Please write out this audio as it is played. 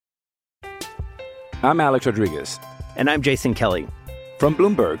I'm Alex Rodriguez. And I'm Jason Kelly. From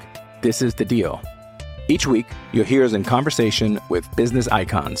Bloomberg, this is The Deal. Each week, you'll hear us in conversation with business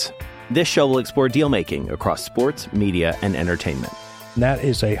icons. This show will explore deal-making across sports, media, and entertainment. That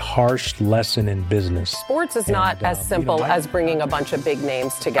is a harsh lesson in business. Sports is not as simple as bringing a bunch of big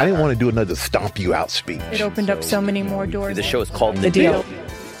names together. I didn't want to do another stomp you out speech. It opened up so many more doors. The show is called The Deal.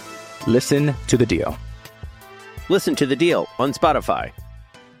 Listen to The Deal. Listen to The Deal on Spotify.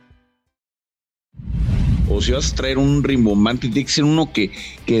 O si vas a traer un rimbombante, tiene que ser uno que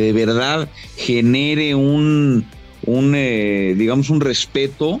de verdad genere digamos, un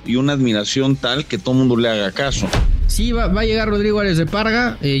respeto y una admiración tal que todo el mundo le haga caso. Sí, va a llegar Rodrigo Ares de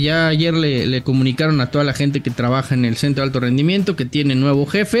Parga. Ya ayer le comunicaron a toda la gente que trabaja en el centro de alto rendimiento que tiene nuevo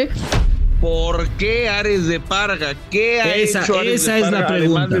jefe. ¿Por qué Ares de Parga? ¿Qué ha hecho Ares de Parga? Esa es la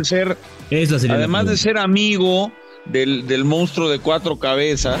pregunta. Además de ser amigo del monstruo de 4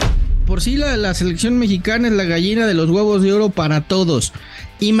 cabezas. Por sí la selección mexicana es la gallina de los huevos de oro para todos.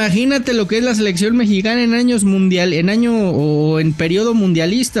 Imagínate lo que es la selección mexicana en en periodo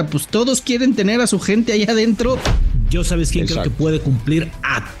mundialista. Pues todos quieren tener a su gente allá adentro. Yo sabes quién creo que puede cumplir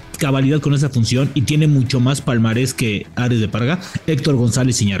a cabalidad con esa función y tiene mucho más palmarés que Ares de Parga, Héctor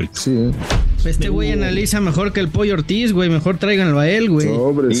González Iñárritu. Sí. Este güey analiza mejor que el Pollo Ortiz, güey. Mejor tráiganlo a él, güey.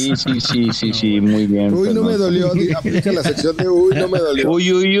 Sí, muy bien. Uy, no me dolió. Aplica la sección de uy, no me dolió. Uy,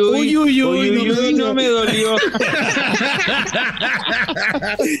 no me dolió.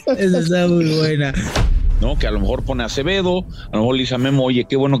 Esa está muy buena. ¿No? Que a lo mejor pone a Acevedo, a lo mejor le dice a Memo, oye,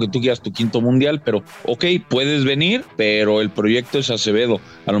 qué bueno que tú quieras tu 5º mundial, pero ok, puedes venir, pero el proyecto es Acevedo.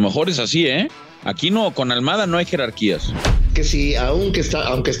 A lo mejor es así, ¿eh? Aquí no, con Almada no hay jerarquías. Que si aunque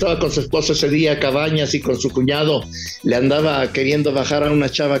estaba con su esposo ese día, Cabañas, y con su cuñado, le andaba queriendo bajar a una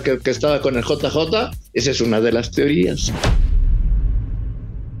chava que estaba con el JJ, esa es una de las teorías.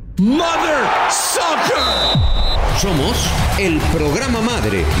 Mother Soccer. Somos el programa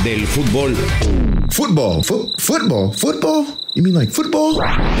madre del fútbol. Football. You mean like football?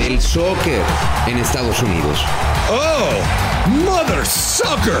 Del soccer en Estados Unidos. Oh, Mother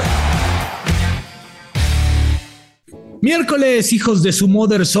Soccer. Miércoles, hijos de su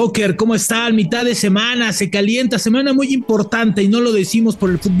Mother Soccer, ¿cómo están? Mitad de semana, se calienta, semana muy importante y no lo decimos por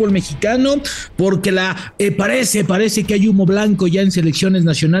el fútbol mexicano, porque parece que hay humo blanco ya en selecciones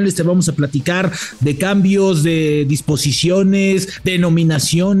nacionales. Te vamos a platicar de cambios, de disposiciones, de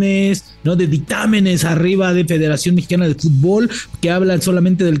nominaciones, ¿no? De dictámenes arriba de Federación Mexicana de Fútbol que hablan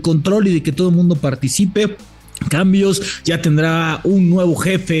solamente del control y de que todo el mundo participe. Cambios, ya tendrá un nuevo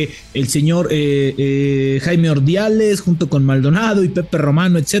jefe, el señor Jaime Ordiales, junto con Maldonado y Pepe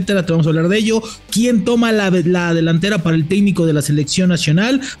Romano, etcétera. Te vamos a hablar de ello. ¿Quién toma la delantera para el técnico de la selección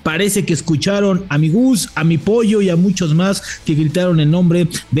nacional? Parece que escucharon a mi Gus, a mi Pollo y a muchos más que gritaron el nombre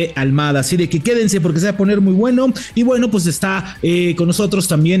de Almada. Así de que quédense porque se va a poner muy bueno. Y bueno, pues está con nosotros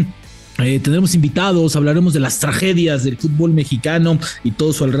también. Tendremos invitados, hablaremos de las tragedias del fútbol mexicano y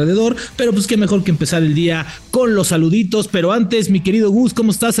todo su alrededor, pero pues qué mejor que empezar el día con los saluditos. Pero antes, mi querido Gus,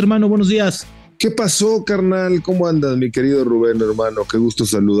 ¿cómo estás, hermano? Buenos días. ¿Qué pasó, carnal? ¿Cómo andas, mi querido Rubén, hermano? Qué gusto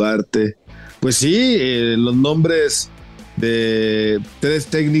saludarte. Pues sí, los nombres de 3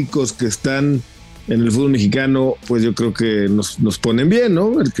 técnicos que están en el fútbol mexicano, pues yo creo que nos ponen bien,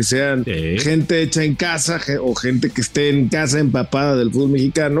 ¿no? El que sean gente hecha en casa o gente que esté en casa empapada del fútbol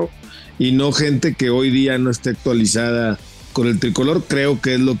mexicano, y no gente que hoy día no esté actualizada con el tricolor. Creo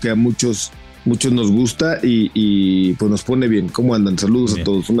que es lo que a muchos nos gusta y pues nos pone bien. ¿Cómo andan? Saludos a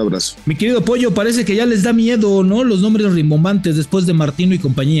todos, un abrazo. Mi querido Pollo, parece que ya les da miedo, ¿no? Los nombres rimbombantes después de Martino y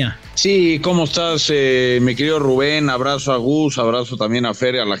compañía. Sí, ¿cómo estás, mi querido Rubén? Abrazo a Gus, abrazo también a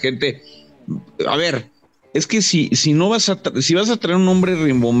Fer, a la gente. A ver, es que si vas a traer un nombre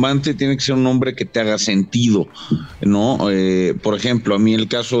rimbombante, tiene que ser un nombre que te haga sentido, ¿no? Por ejemplo, a mí el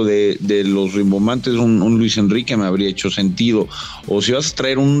caso de los rimbombantes, un Luis Enrique me habría hecho sentido. O si vas a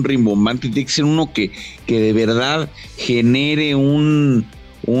traer un rimbombante, tiene que ser uno que de verdad genere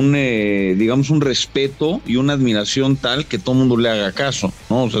digamos, un respeto y una admiración tal que todo el mundo le haga caso,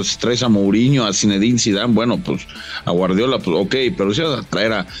 ¿no? O sea, si traes a Mourinho, a Zinedine Zidane, bueno, pues a Guardiola, pues ok, pero si vas a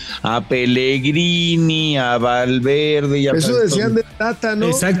traer a Pellegrini, a Valverde... Eso decían de Tata, ¿no?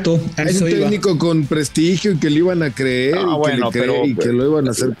 Exacto. Es un técnico con prestigio y que le iban a creer y que lo iban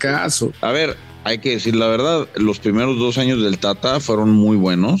a hacer caso. A ver, hay que decir la verdad, los primeros 2 años del Tata fueron muy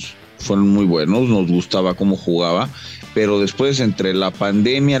buenos, nos gustaba cómo jugaba. pero después entre la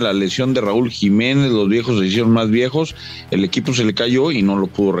pandemia, la lesión de Raúl Jiménez, los viejos se hicieron más viejos, el equipo se le cayó y no lo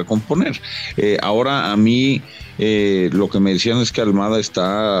pudo recomponer. Ahora a mí lo que me decían es que Almada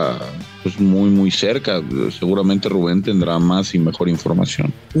está pues muy cerca. Seguramente Rubén tendrá más y mejor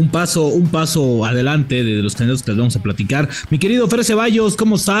información. Un paso adelante de los candidatos que les vamos a platicar. Mi querido Fer Ceballos,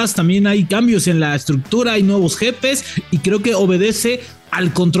 ¿cómo estás? También hay cambios en la estructura, hay nuevos jefes y creo que obedece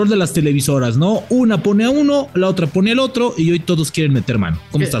al control de las televisoras, ¿no? Una pone a uno, la otra pone al otro y hoy todos quieren meter mano.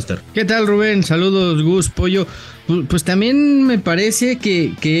 ¿Cómo estás, Fer? ¿Qué tal, Rubén? Saludos, Gus, Pollo. Pues también me parece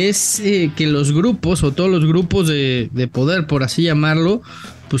que es que los grupos o todos los grupos de poder, por así llamarlo,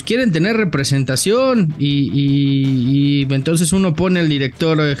 pues quieren tener representación y entonces uno pone al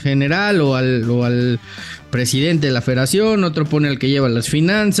director general o al presidente de la federación, otro pone al que lleva las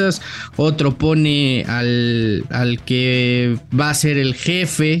finanzas, otro pone al que va a ser el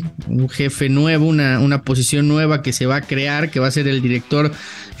jefe, un jefe nuevo, una posición nueva que se va a crear, que va a ser el director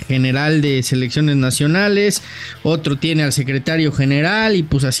general de selecciones nacionales, otro tiene al secretario general y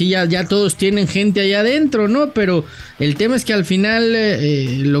pues así ya todos tienen gente allá adentro, ¿no? Pero el tema es que al final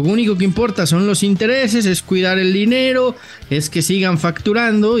lo único que importa son los intereses, es cuidar el dinero, es que sigan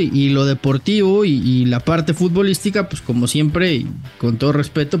facturando y lo deportivo y la parte futbolística, pues como siempre, y con todo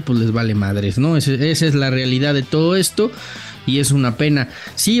respeto, pues les vale madres, ¿no? Esa es la realidad de todo esto. Y es una pena.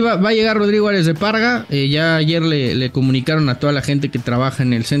 Sí, va a llegar Rodrigo Árez de Parga. Ya ayer le comunicaron a toda la gente que trabaja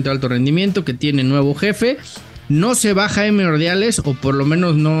en el Centro de Alto Rendimiento que tiene nuevo jefe. No se va Jaime Ordiales, o por lo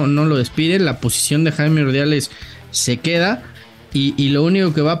menos no lo despiden. La posición de Jaime Ordiales se queda. Y lo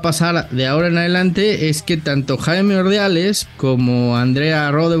único que va a pasar de ahora en adelante es que tanto Jaime Ordiales como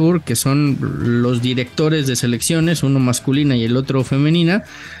Andrea Rodeburg, que son los directores de selecciones, uno masculina y el otro femenina,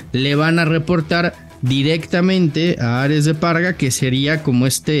 le van a reportar directamente a Árez de Parga, que sería como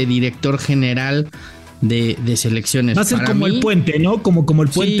director general de selecciones. Va a ser para como mí, el puente, ¿no? Como el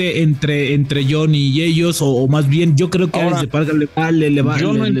puente sí, entre John y ellos, o más bien yo creo que ahora, Árez de Parga le va a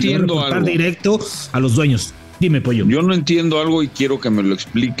reportar directo a los dueños. Dime, Pollo. Yo no entiendo algo y quiero que me lo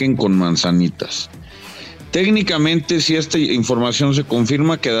expliquen con manzanitas. Técnicamente, si esta información se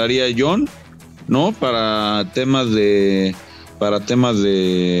confirma, quedaría John, ¿no? Para temas de Copa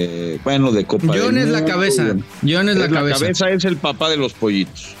John del es la cabeza. John es la cabeza. La cabeza es el papá de los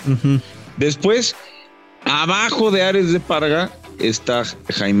pollitos. Uh-huh. Después, abajo de Árez de Parga está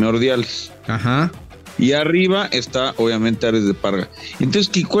Jaime Ordiales. Ajá. Y arriba está, obviamente, Árez de Parga. Entonces,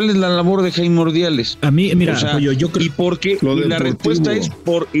 ¿cuál es la labor de Jaime Ordiales? A mí, mira, yo creo... ¿Y por qué? Y la respuesta es,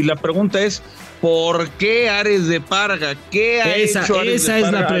 y la pregunta es, ¿por qué Árez de Parga? ¿Qué ha hecho Árez de Parga? Esa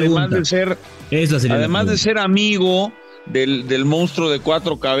es la pregunta. Además de ser amigo del monstruo de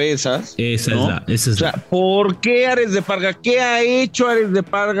cuatro cabezas. Esa es o sea, ¿por qué Árez de Parga? ¿Qué ha hecho Árez de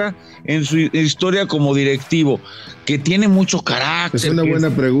Parga en su historia como directivo? Que tiene mucho carácter. Es una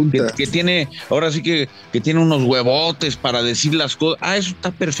buena pregunta. Que tiene, ahora sí que tiene unos huevotes para decir las cosas. Eso está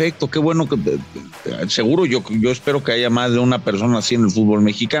perfecto, qué bueno. Seguro yo espero que haya más de una persona así en el fútbol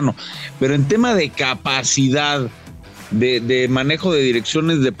mexicano. Pero en tema de capacidad, de manejo de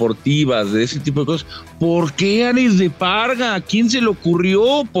direcciones deportivas, de ese tipo de cosas, ¿por qué Árez de Parga? ¿A quién se le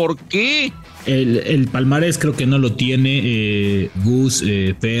ocurrió? ¿Por qué? El palmarés creo que no lo tiene Gus,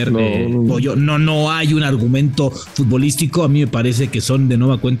 Fer, Pollo. No hay un argumento futbolístico. A mí me parece que son de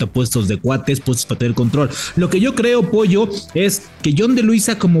nueva cuenta puestos de cuates, puestos para tener control. Lo que yo creo, Pollo, es que John de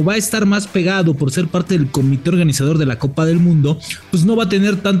Luisa, como va a estar más pegado por ser parte del comité organizador de la Copa del Mundo, pues no va a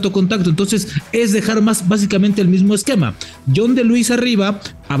tener tanto contacto. Entonces es dejar más básicamente el mismo esquema. John de Luisa arriba,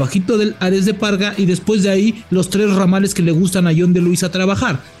 abajito del Árez de Parga, y después de ahí los tres ramales que le gustan a John de Luisa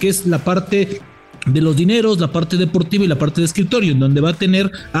trabajar, que es la parte de los dineros, la parte deportiva y la parte de escritorio, en donde va a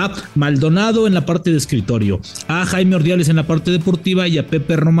tener a Maldonado en la parte de escritorio, a Jaime Ordiales en la parte deportiva y a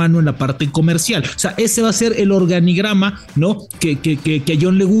Pepe Romano en la parte comercial. O sea, ese va a ser el organigrama, ¿no? Que a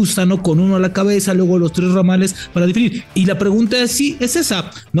John le gusta, ¿no? Con uno a la cabeza, luego los tres ramales para definir. Y la pregunta es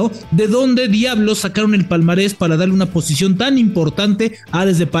esa, ¿no? ¿De dónde diablos sacaron el palmarés para darle una posición tan importante a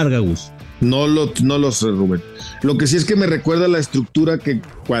Árez de Parga, Gus? No lo sé, Rubén. Lo que sí es que me recuerda la estructura que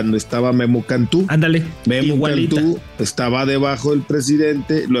cuando estaba Memo Cantú. Ándale. Memo igualita. Cantú estaba debajo del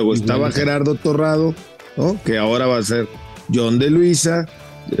presidente, luego estaba Gerardo Torrado, ¿no? Que ahora va a ser John de Luisa,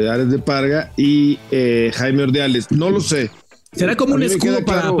 Árez de Parga y Jaime Ordiales. No lo sé. ¿Será como un escudo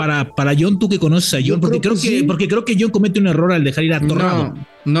para John, tú que conoces a John? Porque creo que John comete un error al dejar ir a Torrado.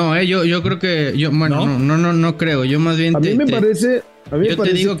 Yo creo que no creo. Yo más bien a mí me parece. Yo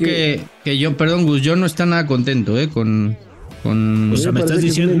te digo que yo, perdón, Gus, yo no está nada contento, con o sea, me estás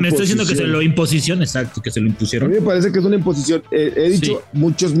diciendo que se lo imposición, exacto, que se lo impusieron. A mí me parece que es una imposición. He dicho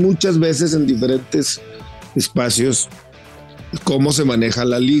muchas veces en diferentes espacios cómo se maneja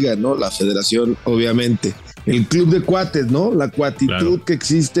la liga, ¿no? La federación, obviamente. El club de cuates, ¿no? La cuatitud que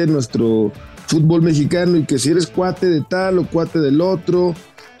existe en nuestro fútbol mexicano y que si eres cuate de tal o cuate del otro,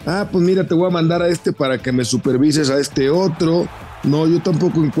 pues mira, te voy a mandar a este para que me supervises a este otro. No, yo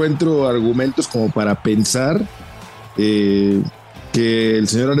tampoco encuentro argumentos como para pensar que el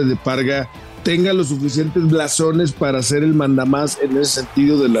señor Ares de Parga tenga los suficientes blasones para ser el mandamás en ese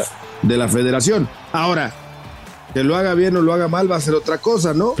sentido de la federación. Ahora, que lo haga bien o lo haga mal va a ser otra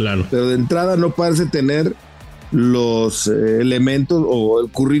cosa, ¿no? Claro. Pero de entrada no parece tener los elementos o el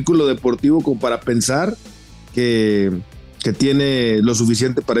currículo deportivo como para pensar que tiene lo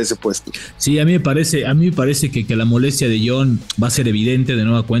suficiente para ese puesto. Sí, a mí me parece que la molestia de John va a ser evidente de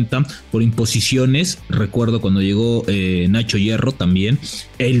nueva cuenta por imposiciones. Recuerdo cuando llegó Nacho Hierro también,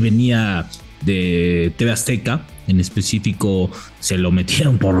 él venía de TV Azteca, en específico se lo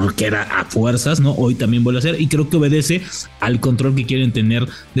metieron porque era a fuerzas, ¿no? Hoy también vuelve a ser, y creo que obedece al control que quieren tener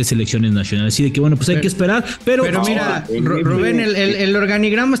de selecciones nacionales. Así de que bueno, pues hay que esperar, pero mira, Rubén, el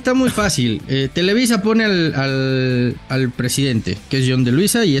organigrama está muy fácil. Televisa pone al presidente, que es John de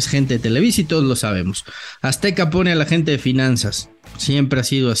Luisa, y es gente de Televisa y todos lo sabemos. Azteca pone a la gente de finanzas. Siempre ha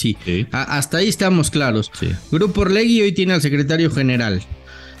sido así. Sí. Hasta ahí estamos claros. Sí. Grupo Orlegui hoy tiene al secretario general.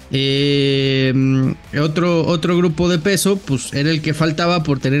 Otro grupo de peso, pues era el que faltaba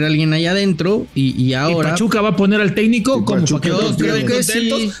por tener a alguien ahí adentro y ahora. ¿Y Pachuca va a poner al técnico? Como yo creo que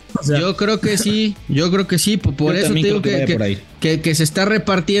sí. O sea, yo creo que sí. Por eso te digo que se está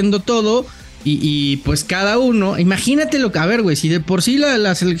repartiendo todo. Y pues cada uno, imagínate lo que, a ver, güey, si de por sí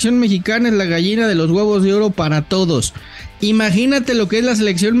la selección mexicana es la gallina de los huevos de oro para todos. Imagínate lo que es la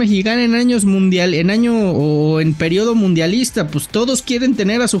selección mexicana en en periodo mundialista, pues todos quieren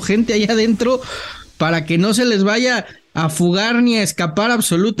tener a su gente ahí adentro para que no se les vaya a fugar ni a escapar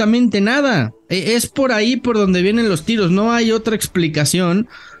absolutamente nada. Es por ahí por donde vienen los tiros, no hay otra explicación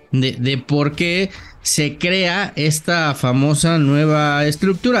de por qué se crea esta famosa nueva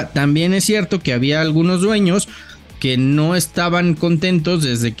estructura. También es cierto que había algunos dueños que no estaban contentos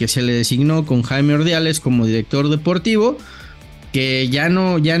desde que se le designó con Jaime Ordiales como director deportivo, que ya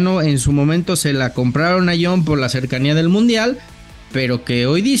no en su momento se la compraron a John por la cercanía del Mundial, pero que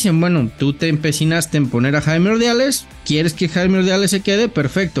hoy dicen, bueno, tú te empecinaste en poner a Jaime Ordiales, ¿quieres que Jaime Ordiales se quede?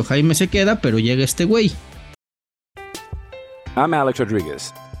 Perfecto, Jaime se queda, pero llega este güey. I'm Alex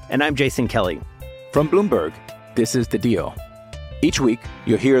Rodriguez. And I'm Jason Kelly. From Bloomberg, this is The Deal. Each week,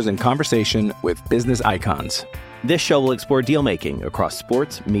 you'll hear us in conversation with business icons. This show will explore deal-making across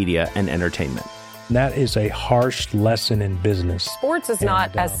sports, media, and entertainment. That is a harsh lesson in business. Sports is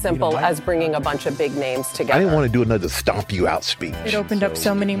not as simple as bringing a bunch of big names together. I didn't want to do another stomp you out speech. It opened up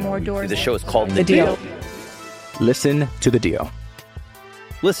so many more doors. The show is called The Deal. Listen to The Deal.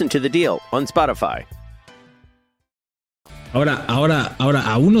 Listen to The Deal on Spotify. Ahora,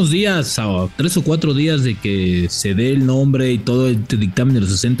 a unos días, a 3 o 4 días de que se dé el nombre y todo el dictamen de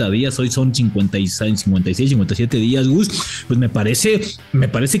los 60 días, hoy son 56, 57 días, Gus, pues me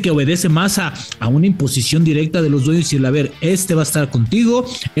parece que obedece más a una imposición directa de los dueños y decirle, a ver, este va a estar contigo,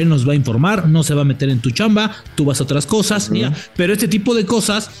 él nos va a informar, no se va a meter en tu chamba, tú vas a otras cosas, ya, pero este tipo de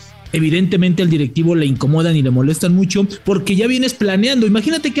cosas evidentemente al directivo le incomodan y le molestan mucho porque ya vienes planeando.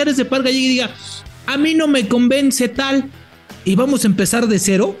 Imagínate que Ares de Parga llegue y diga, a mí no me convence tal, y vamos a empezar de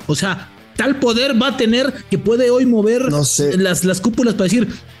cero. O sea, tal poder va a tener que puede hoy mover las cúpulas para decir,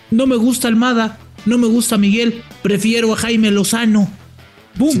 no me gusta Almada, no me gusta Miguel, prefiero a Jaime Lozano.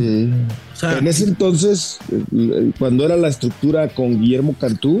 ¡Bum! Sí. O sea, en ese entonces, cuando era la estructura con Guillermo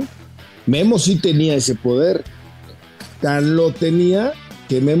Cantú, Memo sí tenía ese poder. Tan lo tenía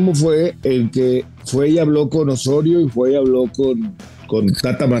que Memo fue el que fue y habló con Osorio y fue y habló con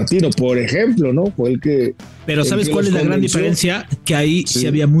Tata Martino, por ejemplo, ¿no? Fue el que... Pero ¿sabes cuál es la gran diferencia? Que ahí sí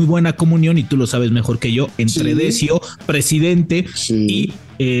había muy buena comunión, y tú lo sabes mejor que yo, entre Decio, presidente, y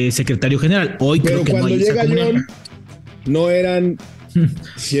secretario general. Hoy pero creo que cuando no hay llega esa comunión. John, no eran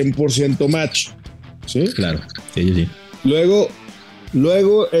 100% match. ¿Sí? Claro, sí. Luego,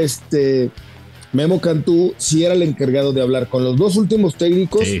 Memo Cantú sí era el encargado de hablar con los dos últimos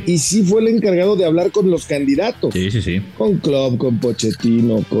técnicos y sí fue el encargado de hablar con los candidatos. Sí. Con Klopp, con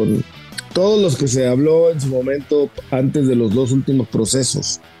Pochettino, con todos los que se habló en su momento antes de los dos últimos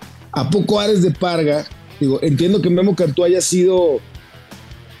procesos. ¿A poco Ares de Parga? Digo, entiendo que Memo Cantú haya sido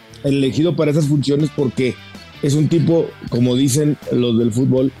elegido para esas funciones porque es un tipo, como dicen los del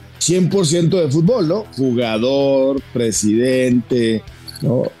fútbol, 100% de fútbol, ¿no? Jugador, presidente,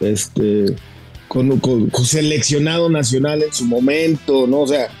 ¿no? Con seleccionado nacional en su momento, ¿no? O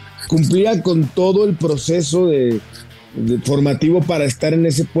sea, cumplía con todo el proceso de formativo para estar en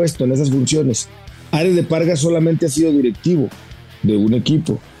ese puesto, en esas funciones. Ares de Parga solamente ha sido directivo de un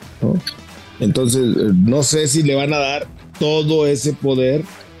equipo, ¿no? Entonces, no sé si le van a dar todo ese poder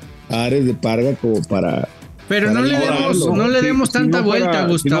a Ares de Parga como para... Pero no le demos tanta vuelta,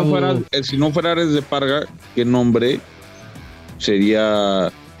 Gustavo. Si no fuera Ares de Parga, ¿qué nombre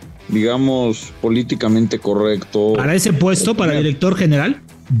sería, digamos, políticamente correcto? Para ese puesto, para director general,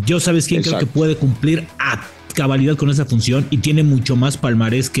 yo sabes quién creo que puede cumplir a cabalidad con esa función y tiene mucho más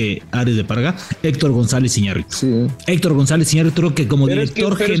palmarés que Ares de Parga, Héctor González Iñárritu. Sí. Héctor González Iñárritu creo que como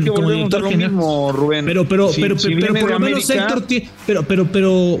director general, mismo, Rubén. Pero por lo menos Héctor tiene, pero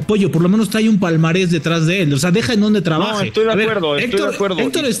Pollo, por lo menos trae un palmarés detrás de él, o sea, deja en donde trabaje. No, estoy de acuerdo.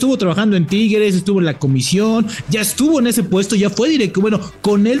 Héctor estuvo trabajando en Tigres, estuvo en la comisión, ya estuvo en ese puesto, ya fue director, bueno,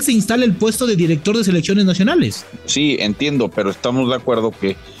 con él se instala el puesto de director de selecciones nacionales. Sí, entiendo, pero estamos de acuerdo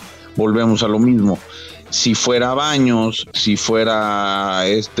que volvemos a lo mismo. Si fuera Baños, si fuera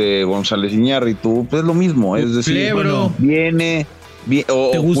González Iñárritu, pues es lo mismo, es decir, viene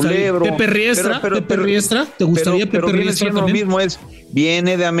o ¿te gusta Culebro, Pepe Riestra? ¿Pepe Riestra? ¿Te gustaría Pepe Riestra también? Lo mismo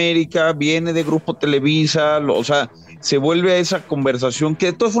viene de América, viene de Grupo Televisa, o sea, se vuelve a esa conversación que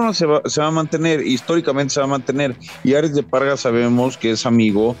de todas formas se va a mantener, históricamente se va a mantener, y Ares de Parga sabemos que es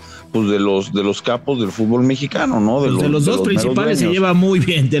amigo pues de los capos del fútbol mexicano, ¿no? De los dos principales se lleva muy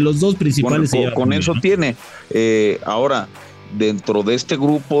bien, de los dos principales se lleva con muy eso bien, ¿no? Tiene. Ahora, dentro de este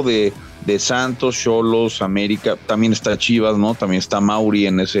grupo de Santos, Xolos, América, también está Chivas, ¿no? También está Mauri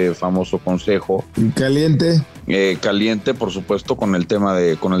en ese famoso consejo. ¿Y caliente? Caliente, por supuesto, con el tema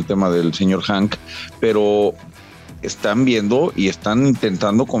del señor Hank, pero están viendo y están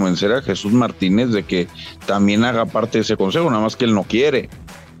intentando convencer a Jesús Martínez de que también haga parte de ese consejo, nada más que él no quiere.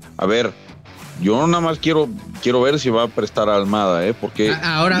 A ver, yo nada más quiero ver si va a prestar a Almada, porque...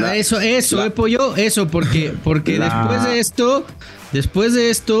 Ahora, Pollo, porque después de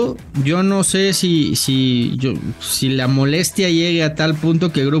esto, yo no sé si la molestia llegue a tal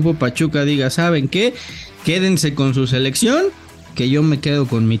punto que el Grupo Pachuca diga, ¿saben qué? Quédense con su selección, que yo me quedo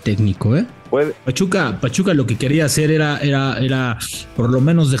con mi técnico, Pachuca lo que quería hacer era por lo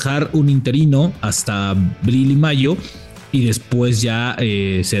menos dejar un interino hasta abril y mayo y después ya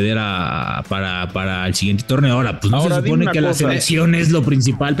ceder para el siguiente torneo. Ahora, pues no se supone que la selección es lo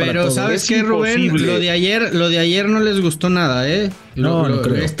principal para todo. Pero ¿sabes qué, Rubén? Lo de ayer no les gustó nada, No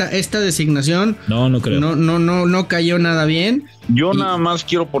creo. Esta designación no creo. No cayó nada bien. Yo nada más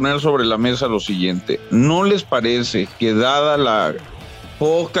quiero poner sobre la mesa lo siguiente. ¿No les parece que dada la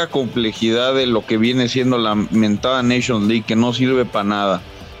poca complejidad de lo que viene siendo la mentada Nations League, que no sirve para nada,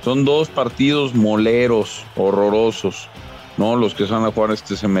 son 2 partidos moleros, horrorosos, ¿no? Los que se van a jugar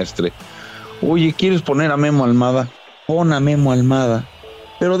este semestre. Oye, ¿quieres poner a Memo Almada? Pon a Memo Almada,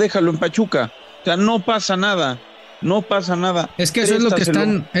 pero déjalo en Pachuca. O sea, no pasa nada. Es que eso es lo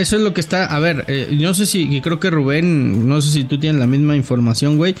que está. A ver, no sé si, creo que Rubén, no sé si tú tienes la misma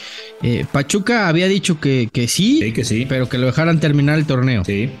información, güey. Pachuca había dicho que sí, pero que lo dejaran terminar el torneo.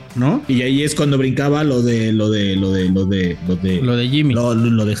 Sí. ¿No? Y ahí es cuando brincaba lo de Jimmy.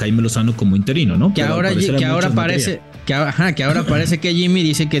 Lo de Jaime Lozano como interino, ¿no? Que ahora parece que Jimmy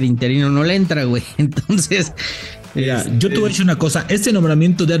dice que de interino no le entra, güey. Entonces, mira, yo te voy a decir una cosa, este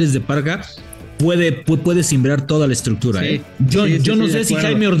nombramiento de Ares de Parga puede simbrar toda la estructura. Sí, Yo no sé si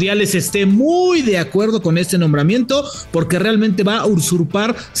Jaime Ordiales esté muy de acuerdo con este nombramiento, porque realmente va a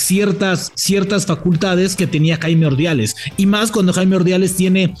usurpar ciertas facultades que tenía Jaime Ordiales, y más cuando Jaime Ordiales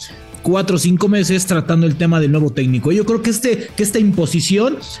tiene 4 o 5 meses tratando el tema del nuevo técnico. Yo creo que esta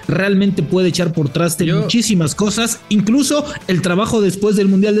imposición realmente puede echar por traste muchísimas cosas, incluso el trabajo después del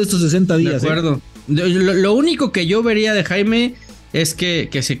Mundial de estos 60 días. De acuerdo. Lo único que yo vería de Jaime es que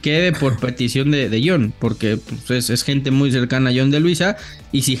se quede por petición de John, porque pues, es gente muy cercana a John de Luisa,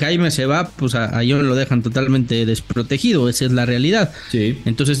 y si Jaime se va, pues a John lo dejan totalmente desprotegido, esa es la realidad. Sí.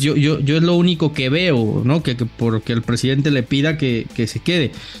 Entonces yo es lo único que veo, ¿no? Que porque el presidente le pida que se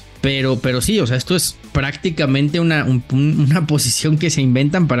quede. Pero sí, o sea, esto es prácticamente una posición que se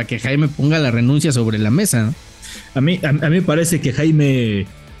inventan para que Jaime ponga la renuncia sobre la mesa, ¿no? A mí me parece que Jaime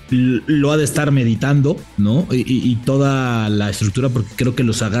lo ha de estar meditando, ¿no? Y toda la estructura, porque creo que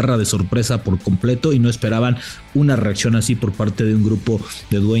los agarra de sorpresa por completo y no esperaban una reacción así por parte de un grupo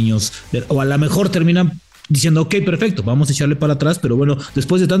de dueños, o a lo mejor terminan diciendo, ok, perfecto, vamos a echarle para atrás, pero bueno,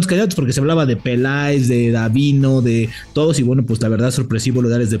 después de tantos candidatos, porque se hablaba de Peláez, de Davino, de todos, y bueno, pues la verdad sorpresivo lo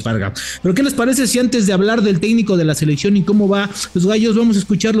de Ares de Parga. Pero ¿qué les parece si antes de hablar del técnico de la selección y cómo va los gallos, vamos a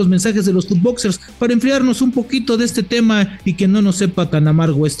escuchar los mensajes de los footboxers para enfriarnos un poquito de este tema y que no nos sepa tan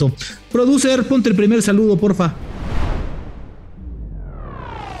amargo esto? Producer, ponte el primer saludo, porfa.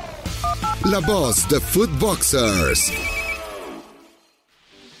 La voz de Footboxers.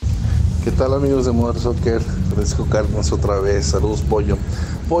 ¿Qué tal, amigos de Modern Soccer? Francisco Cárdenas otra vez. Saludos, Pollo.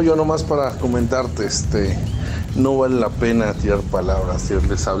 Pollo, nomás para comentarte, no vale la pena tirar palabras,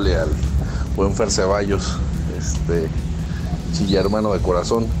 tirarle sable al buen Fer Ceballos, chilla hermano de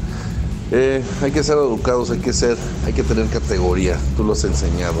corazón. Hay que ser educados, hay que tener categoría, tú lo has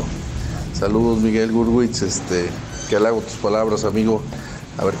enseñado. Saludos, Miguel Gurwitz, que halago tus palabras, amigo.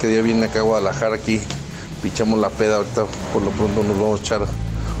 A ver qué día viene acá a Guadalajara, aquí pichamos la peda, ahorita por lo pronto nos vamos a echar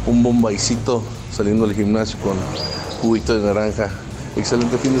un bombaicito saliendo del gimnasio con juguito de naranja.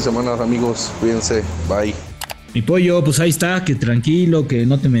 Excelente fin de semana, amigos, cuídense, bye. Mi Pollo, pues ahí está, que tranquilo, que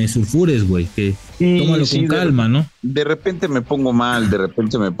no te me sulfures, güey, que tómalo con calma, ¿no? De repente me pongo mal,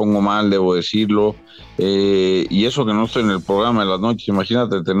 debo decirlo, y eso que no estoy en el programa de las noches,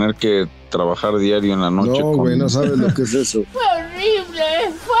 imagínate tener que trabajar diario en la noche. No, güey, no sabes lo que es eso. Fue horrible.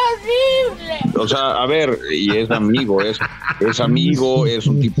 O sea, a ver, y es amigo, es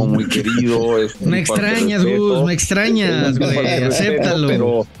un tipo muy querido. Me extrañas, Gus, me extrañas, güey,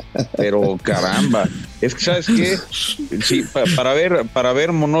 acéptalo. Pero caramba, es que, ¿sabes qué? Sí, para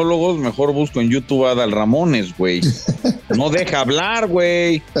ver monólogos, mejor busco en YouTube a Adal Ramones, güey. No deja hablar,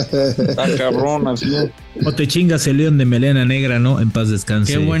 güey. Está cabrón, así. O te chingas el león de melena negra, ¿no? En paz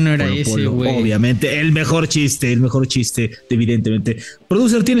descanse. Qué bueno era ese, güey. Obviamente, el mejor chiste, evidentemente.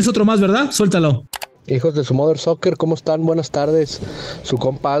 Producer, tienes otro más, ¿verdad? Suéltalo. Hijos de su Mother Soccer, ¿cómo están? Buenas tardes. Su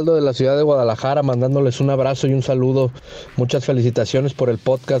compa Aldo de la ciudad de Guadalajara, mandándoles un abrazo y un saludo. Muchas felicitaciones por el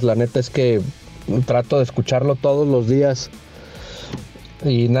podcast. La neta es que trato de escucharlo todos los días.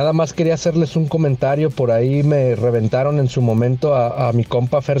 Y nada más quería hacerles un comentario. Por ahí me reventaron en su momento a mi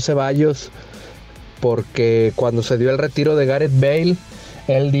compa Fer Ceballos, porque cuando se dio el retiro de Gareth Bale,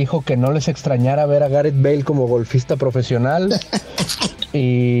 él dijo que no les extrañara ver a Gareth Bale como golfista profesional.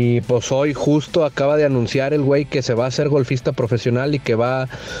 Y pues hoy justo acaba de anunciar el güey que se va a hacer golfista profesional y que va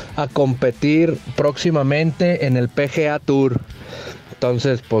a competir próximamente en el PGA Tour.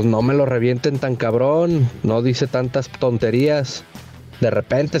 Entonces, pues no me lo revienten tan cabrón, no dice tantas tonterías. De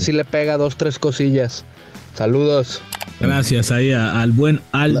repente sí le pega 2-3 cosillas. Saludos. Gracias ahí al buen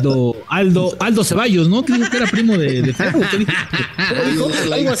Aldo Ceballos, ¿no? Que dijo que era primo de Ferro.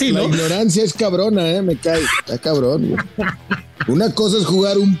 Algo así, ¿no? La ignorancia es cabrona, me cae. Está cabrón, güey. Una cosa es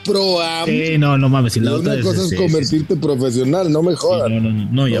jugar un pro-am. Sí, no mames. Y una cosa es convertirte profesional, no me jodas.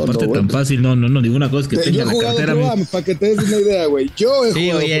 No, y aparte tan fácil, no, ninguna cosa que tenga la cartera. Yo he jugado pro-am, para que te des una idea, güey. Yo he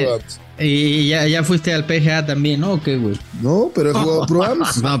jugado pro-am. Y ya fuiste al PGA también, ¿no? ¿O qué, güey? No, pero he jugado pro-am.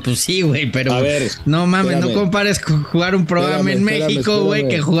 No, pues sí, güey, pero... A ver, no mames, no compares jugar un pro-am en México, güey,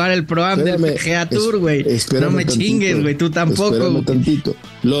 que jugar el pro-am del PGA Tour, güey. No me chingues, güey, tú tampoco. Espérame tantito.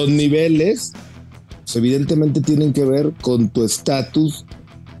 Los niveles, pues, evidentemente tienen que ver con tu estatus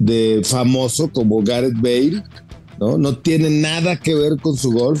de famoso como Gareth Bale, ¿no? No tiene nada que ver con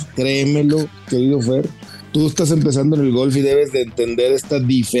su golf, créemelo, querido Fer. Tú estás empezando en el golf y debes de entender esta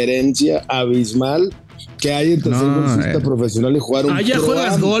diferencia abismal que hay entre ser golfista profesional y jugar un pro-am. ¿Ya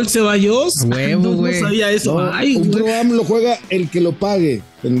juegas golf, Ceballos? Huevo, güey. No sabía eso. Un pro-am lo juega el que lo pague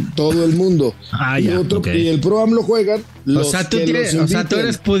en todo el mundo. Y el pro-am lo juegan los o sea, tú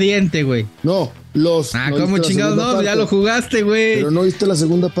eres pudiente, güey. No, ¿cómo chingados no? Ya lo jugaste, güey. Pero no viste la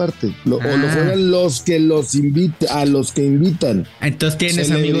segunda parte. O lo juegan los que invitan. Entonces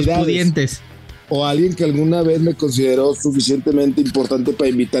tienes amigos pudientes. O alguien que alguna vez me consideró suficientemente importante para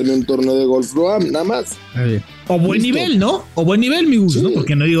invitarme a un torneo de golf pro-am, nada más. O buen nivel, ¿no? O buen nivel, mi gusto, sí. ¿No?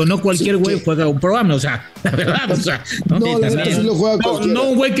 Porque no cualquier güey juega un programa, o sea, la verdad, o sea, no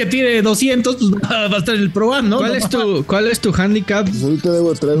un güey que tire 200, pues va a estar en el programa, ¿no? ¿Cuál es tu handicap? Pues ahorita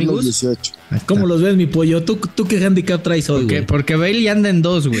debo traer unos 18. ¿Cómo los ves, mi pollo? ¿Tú qué handicap traes hoy, güey? Porque Bailey anda en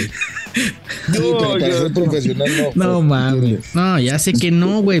 2, güey. Para ser profesional no mames. No, ya sé que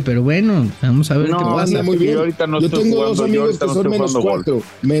no, güey, pero bueno, vamos a ver qué pasa. Anda muy bien. Yo tengo dos amigos que son -4.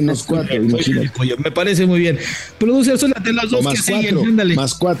 -4, imagínate. Me parece muy bien. Producer, suéltate las dos que siguen, ándale.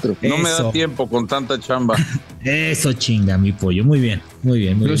 +4. No me da tiempo con tanta chamba. Eso chinga, mi pollo. Muy bien.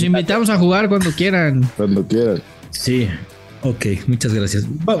 Los invitamos a jugar cuando quieran. Cuando quieran. Sí. Ok, muchas gracias.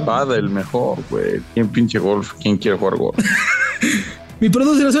 El mejor, güey. ¿Quién pinche golf? ¿Quién quiere jugar golf? Mi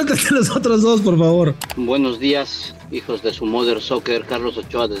producer, suéltate los otros dos, por favor. Buenos días, hijos de su Mother Soccer. Carlos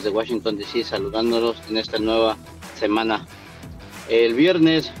Ochoa desde Washington, D.C., saludándolos en esta nueva semana. El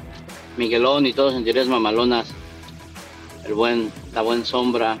viernes, Miguelón y todos en Teorías Mamalonas, la buen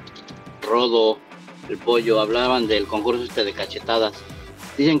Sombra, Rodo, el Pollo, hablaban del concurso de cachetadas.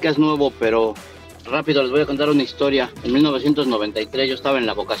 Dicen que es nuevo, pero rápido les voy a contar una historia. En 1993 yo estaba en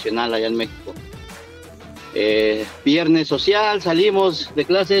la vocacional allá en México. Viernes social, salimos de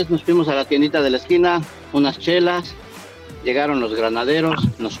clases, nos fuimos a la tiendita de la esquina, unas chelas, Llegaron los granaderos,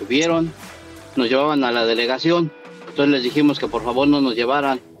 nos subieron, nos llevaban a la delegación. Entonces les dijimos que por favor no nos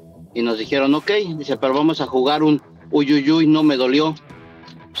llevaran. Y nos dijeron, ok, dice, pero vamos a jugar un uyuyuy, no me dolió.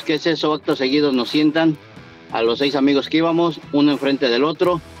 Pues, ¿qué es eso? Acto seguido nos sientan a los 6 amigos que íbamos, uno enfrente del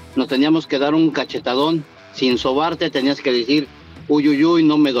otro. Nos teníamos que dar un cachetadón. Sin sobarte tenías que decir, uyuyuy,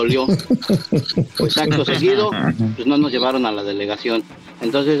 no me dolió. Pues acto seguido, pues no nos llevaron a la delegación.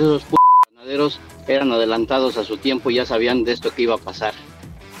 Entonces esos ganaderos eran adelantados a su tiempo y ya sabían de esto que iba a pasar.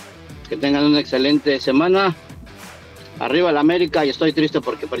 Que tengan una excelente semana. Arriba la América, y estoy triste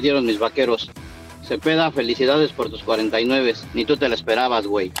porque perdieron mis vaqueros. Cepeda, felicidades por tus 49. Ni tú te la esperabas,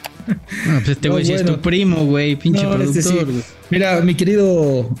 güey. No, pues este güey sí es tu primo, güey, pinche productor. Sí. Mira, mi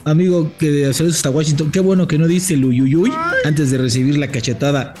querido amigo que de saludos hasta Washington, qué bueno que no dice el uyuyuy antes de recibir la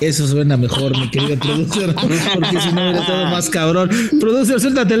cachetada. Eso suena mejor, mi querido producer, porque si no hubiera estado más cabrón. Producer,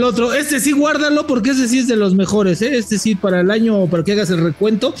 suéltate el otro. Este sí, guárdalo, porque ese sí es de los mejores, ¿eh? Este sí, para el año, para que hagas el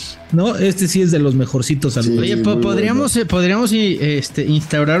recuento, ¿no? Este sí es de los mejorcitos. Sí, oye, podríamos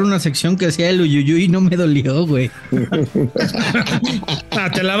instaurar una sección que sea el uyuyuy no me dolió, güey.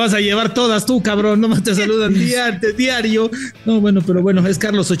 Te la vas a llevar todas tú, cabrón. Nomás te saludan diario. No, bueno, pero bueno, es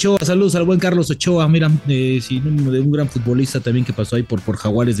Carlos Ochoa. Saludos al buen Carlos Ochoa. Mira, de un gran futbolista también que pasó ahí por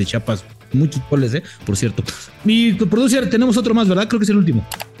Jaguares de Chiapas. Muchos goles, por cierto. Mi producer, tenemos otro más, ¿verdad? Creo que es el último.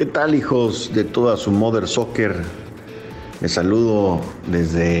 ¿Qué tal, hijos de toda su Mother Soccer? Les saludo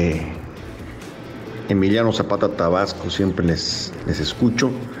desde Emiliano Zapata, Tabasco. Siempre les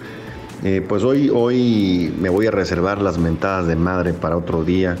escucho. Pues hoy me voy a reservar las mentadas de madre para otro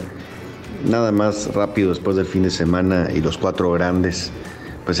día. Nada más rápido después del fin de semana y los 4 grandes.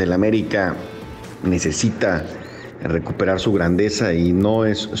 Pues el América necesita recuperar su grandeza y no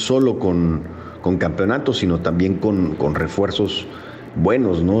es solo con campeonatos, sino también con refuerzos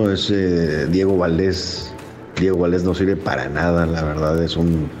buenos, ¿no? Diego Valdés no sirve para nada, la verdad es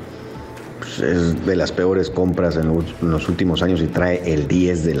de las peores compras en los últimos años y trae el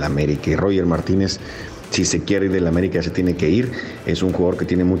 10 del América. Y Roger Martínez, si se quiere ir del América, se tiene que ir. Es un jugador que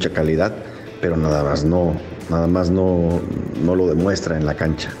tiene mucha calidad, pero nada más no lo demuestra en la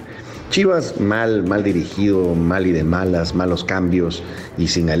cancha. Chivas mal dirigido, mal y de malas, malos cambios, y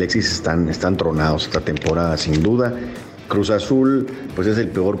sin Alexis están tronados esta temporada sin duda. Cruz Azul, pues es el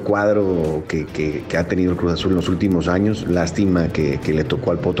peor cuadro que ha tenido el Cruz Azul en los últimos años. Lástima que le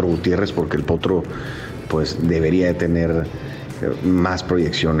tocó al Potro Gutiérrez, porque el Potro pues debería de tener más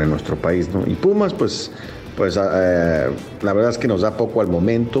proyección en nuestro país, ¿no? Y Pumas, pues la verdad es que nos da poco al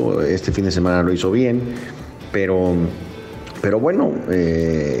momento. Este fin de semana lo hizo bien, pero bueno,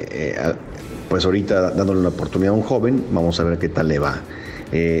 pues ahorita dándole una oportunidad a un joven, vamos a ver qué tal le va.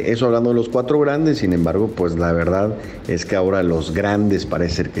 Eso hablando de los 4 grandes. Sin embargo, pues la verdad es que ahora los grandes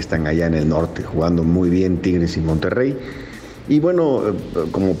parece ser que están allá en el norte, jugando muy bien Tigres y Monterrey. Y bueno,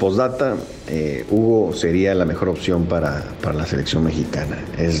 como postdata, Hugo sería la mejor opción para la selección mexicana.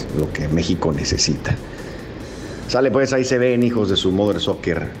 Es lo que México necesita. Sale pues, ahí se ven, hijos de su Mother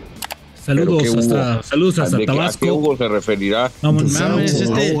Soccer. Saludos hasta Tabasco. ¿A qué Hugo se referirá? No mames,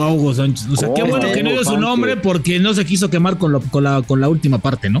 Hugo Sánchez. O sea, qué bueno que no dio su nombre, porque no se quiso quemar con la última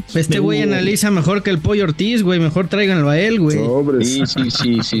parte, ¿no? Este güey analiza mejor que el Pollo Ortiz, güey. Mejor tráiganlo a él, güey.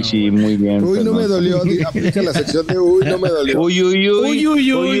 Sí, muy bien. Uy, no me dolió. Aplica la sección de uy, no me dolió.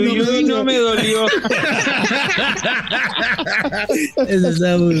 Uy, no me dolió. Esa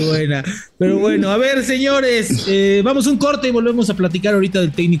está muy buena. Pero bueno, a ver, señores, vamos a un corte y volvemos a platicar ahorita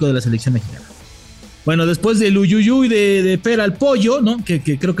del técnico de la selección mexicana. Bueno, después del uyuyuy de Fer al Pollo, ¿no? Que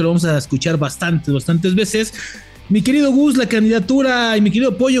creo que lo vamos a escuchar bastantes veces. Mi querido Gus, la candidatura, y mi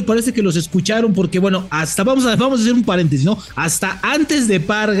querido Pollo, parece que los escucharon, porque bueno, vamos a hacer un paréntesis, ¿no? Hasta antes de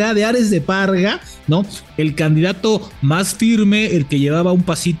Parga, de Ares de Parga, ¿no? El candidato más firme, el que llevaba un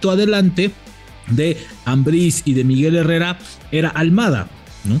pasito adelante de Ambriz y de Miguel Herrera, era Almada,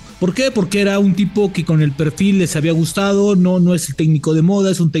 ¿no? ¿Por qué? Porque era un tipo que con el perfil les había gustado. No es el técnico de moda,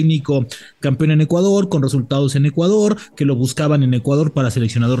 es un técnico campeón en Ecuador, con resultados en Ecuador, que lo buscaban en Ecuador para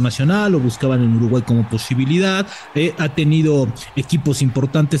seleccionador nacional, lo buscaban en Uruguay como posibilidad, ha tenido equipos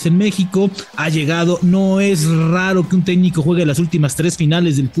importantes en México, ha llegado, no es raro que un técnico juegue las últimas 3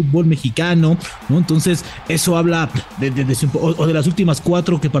 finales del fútbol mexicano, ¿no? Entonces eso habla de las últimas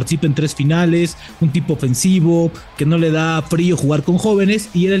 4 que participa en 3 finales, un tipo ofensivo, que no le da frío jugar con jóvenes,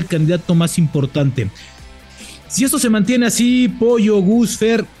 y era el candidato más importante. Si esto se mantiene así, Pollo, Gus,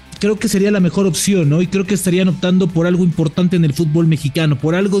 Fer, creo que sería la mejor opción, ¿no? Y creo que estarían optando por algo importante en el fútbol mexicano,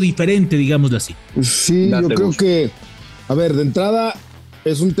 por algo diferente, digámoslo así. Sí, yo creo que, a ver, de entrada,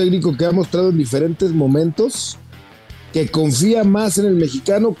 es un técnico que ha mostrado en diferentes momentos que confía más en el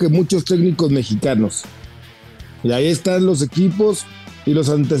mexicano que muchos técnicos mexicanos. Y ahí están los equipos y los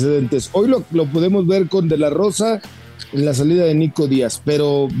antecedentes. Hoy lo podemos ver con De La Rosa en la salida de Nico Díaz,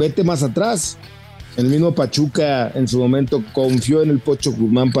 pero vete más atrás. El mismo Pachuca en su momento confió en el Pocho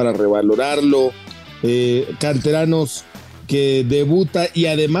Guzmán para revalorarlo. Canteranos que debuta y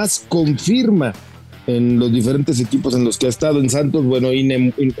además confirma en los diferentes equipos en los que ha estado. En Santos, bueno,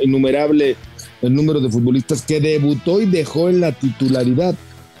 innumerable el número de futbolistas que debutó y dejó en la titularidad.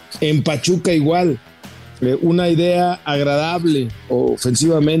 En Pachuca igual, una idea agradable,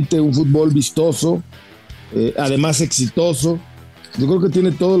 ofensivamente un fútbol vistoso, además exitoso. Yo creo que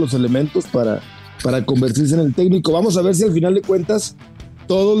tiene todos los elementos para convertirse en el técnico. Vamos a ver si al final de cuentas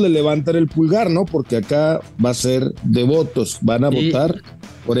todos le levantan el pulgar, ¿no? Porque acá va a ser de votos, van a votar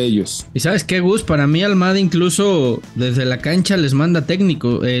por ellos. Y ¿sabes qué, Gus? Para mí Almada incluso desde la cancha les manda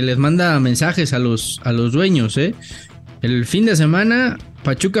les manda mensajes a los dueños, ¿eh? El fin de semana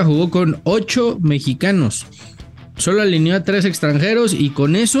Pachuca jugó con 8 mexicanos, solo alineó a 3 extranjeros y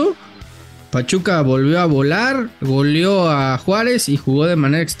con eso Pachuca volvió a volar, goleó a Juárez y jugó de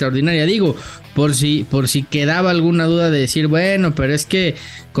manera extraordinaria. Digo, por si quedaba alguna duda de decir, bueno, pero es que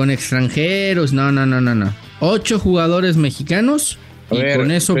con extranjeros, no. 8 jugadores mexicanos y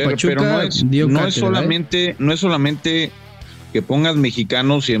con eso Pachuca dio cátedra. No es solamente que pongas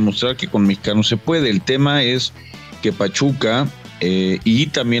mexicanos y demostrar que con mexicanos se puede. El tema es que Pachuca, y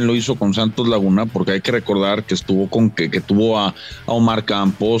también lo hizo con Santos Laguna, porque hay que recordar que estuvo que tuvo a Omar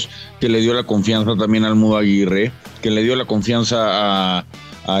Campos, que le dio la confianza también al Mudo Aguirre, que le dio la confianza a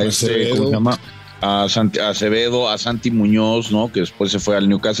 ¿cómo se llama? A Acevedo, a Santi Muñoz, ¿no? Que después se fue al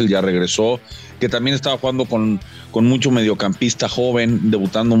Newcastle, ya regresó, que también estaba jugando con mucho mediocampista joven,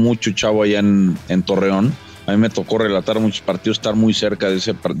 debutando mucho chavo allá en Torreón. A mí me tocó relatar muchos partidos, estar muy cerca de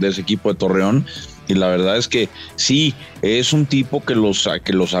ese equipo de Torreón, y la verdad es que sí, es un tipo que los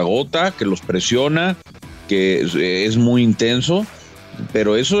agota, que los presiona, que es muy intenso,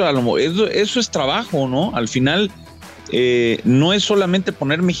 pero eso es trabajo, ¿no? Al final no es solamente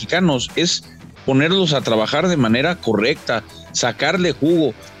poner mexicanos, es ponerlos a trabajar de manera correcta, sacarle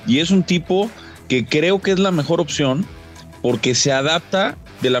jugo, y es un tipo que creo que es la mejor opción porque se adapta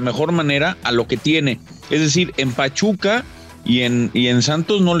de la mejor manera a lo que tiene. Es decir, en Pachuca y en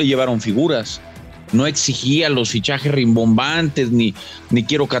Santos no le llevaron figuras, no exigía los fichajes rimbombantes, ni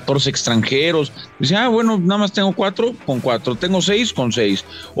quiero 14 extranjeros. Dice, bueno, nada más tengo 4, con 4, tengo 6, con 6.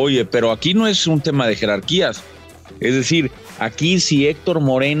 Oye, pero aquí no es un tema de jerarquías. Es decir, aquí si Héctor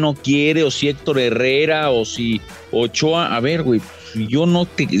Moreno quiere, o si Héctor Herrera, o si Ochoa, a ver, güey,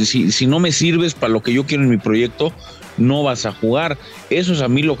 si no me sirves para lo que yo quiero en mi proyecto, no vas a jugar. Eso es a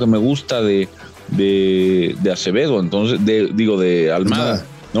mí lo que me gusta de Acevedo, entonces, de Almada,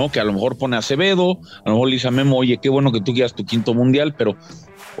 ¿no? Que a lo mejor pone a Acevedo, a lo mejor le dice a Memo, oye, qué bueno que tú quieras tu 5º mundial, pero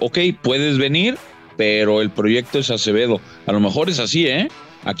ok, puedes venir, pero el proyecto es Acevedo. A lo mejor es así, ¿eh?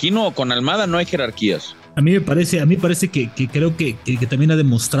 Aquí no, con Almada no hay jerarquías. A mí me parece que creo que también ha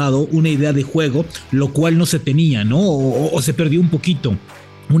demostrado una idea de juego, lo cual no se tenía, ¿no? O se perdió un poquito.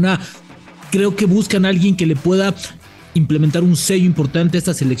 Creo que buscan a alguien que le pueda implementar un sello importante a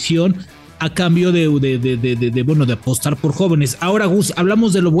esta selección a cambio de apostar por jóvenes. Ahora, Gus,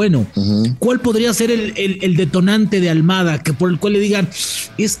 hablamos de lo bueno. Uh-huh. ¿Cuál podría ser el detonante de Almada, por el cual le digan,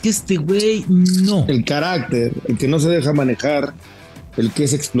 es que este güey no? El carácter, el que no se deja manejar, el que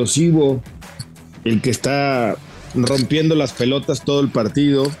es explosivo, el que está rompiendo las pelotas todo el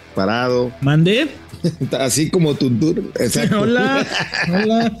partido, parado. ¿Mandé? Así como Tuntur. Exacto. Hola.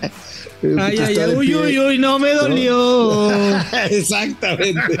 Ay, uy, no me dolió. ¿No?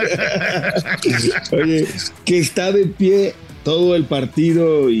 Exactamente. Oye, que está de pie todo el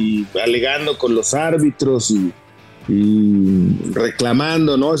partido y alegando con los árbitros y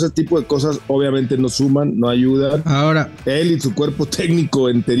reclamando, ¿no? Ese tipo de cosas obviamente no suman, no ayudan. Ahora, él y su cuerpo técnico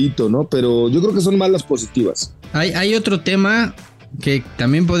enterito, ¿no? Pero yo creo que son más las positivas. Hay otro tema que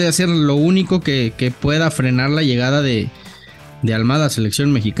también podría ser lo único que pueda frenar la llegada de Almada a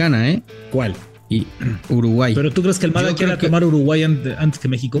selección mexicana, ¿eh? ¿Cuál? Y Uruguay. ¿Pero tú crees que Almada quiera tomar Uruguay antes que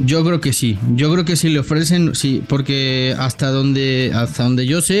México? Yo creo que sí. Yo creo que sí le ofrecen, sí, porque hasta donde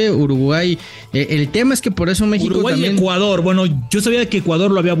yo sé, Uruguay, el tema es que por eso México Uruguay también... y Ecuador, bueno, yo sabía que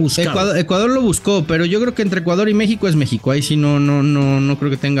Ecuador lo había buscado. Ecuador lo buscó, pero yo creo que entre Ecuador y México es México. Ahí sí no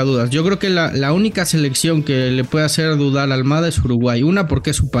creo que tenga dudas. Yo creo que la única selección que le puede hacer dudar a Almada es Uruguay. Una,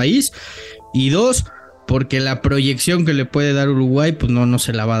 porque es su país, y dos, porque la proyección que le puede dar Uruguay, pues no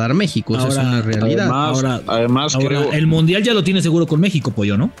se la va a dar México, eso es una realidad. Además creo... el Mundial ya lo tiene seguro con México,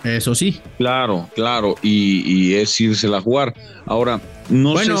 Pollo, ¿no? Eso sí. Claro, y es írsela a jugar. Ahora,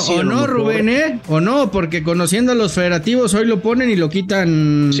 no sé si o no, Rubén, o no, porque conociendo a los federativos, hoy lo ponen y lo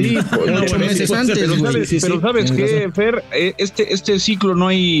quitan 8 meses antes. Pero ¿sabes qué, Fer? Este ciclo no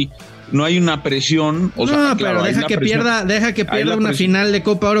hay una presión. Pero deja que pierda una final de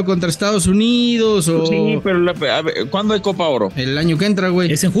Copa Oro contra Estados Unidos. Sí, pero ¿cuándo hay Copa Oro? El año que entra,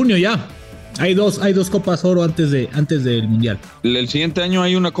 güey. Es en junio ya. Hay dos Copas Oro antes del Mundial. ¿El siguiente año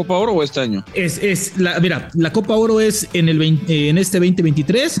hay una Copa Oro o este año? La Copa Oro es en este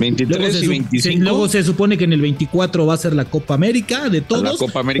 2023. 23 y 25. Luego se supone que en el 24 va a ser la Copa América de todos. La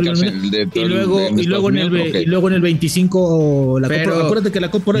Copa América y luego en el 25 la Copa. Acuérdate que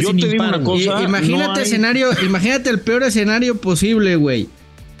la Copa Oro es sin impar. Imagínate el peor escenario posible, güey.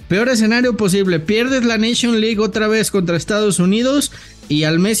 Peor escenario posible. Pierdes la Nation League otra vez contra Estados Unidos y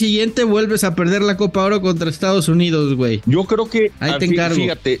al mes siguiente vuelves a perder la Copa Oro contra Estados Unidos, güey. Yo creo que... Ahí te encargo.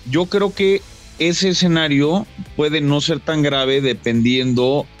 Fíjate, yo creo que ese escenario puede no ser tan grave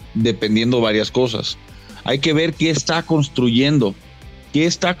dependiendo varias cosas. Hay que ver qué está construyendo. ¿Qué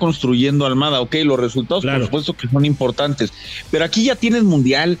está construyendo Almada? Ok, los resultados, claro, por supuesto que son importantes. Pero aquí ya tienes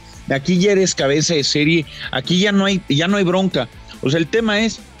Mundial, aquí ya eres cabeza de serie, aquí ya no hay bronca. O sea, el tema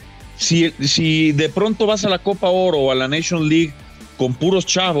es... Si de pronto vas a la Copa Oro o a la Nation League con puros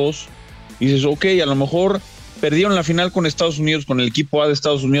chavos y dices, ok, a lo mejor perdieron la final con Estados Unidos, con el equipo A de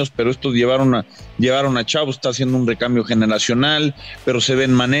Estados Unidos, pero estos llevaron a chavos, está haciendo un recambio generacional, pero se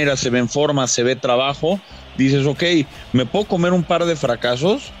ven maneras, se ven formas, se ve trabajo. Dices, ok, me puedo comer un par de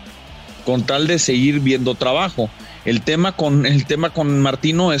fracasos con tal de seguir viendo trabajo. El tema con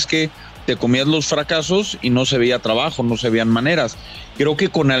Martino es que te comías los fracasos y no se veía trabajo, no se veían maneras. Creo que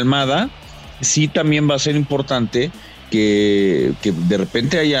con Almada sí también va a ser importante que de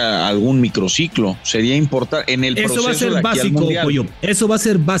repente haya algún microciclo. Sería importante en el proceso. Eso va a ser básico, Pollo. Eso va a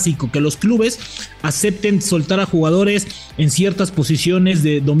ser básico, que los clubes acepten soltar a jugadores en ciertas posiciones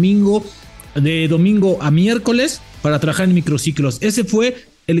de domingo a miércoles para trabajar en microciclos. Ese fue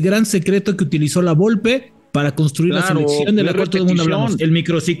el gran secreto que utilizó la Volpe para construir la selección de la cual todo el mundo hablamos. El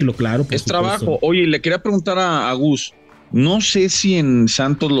microciclo, claro. Es trabajo. Oye, le quería preguntar a Gus, no sé si en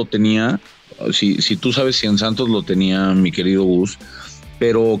Santos lo tenía, si tú sabes si en Santos lo tenía, mi querido Gus,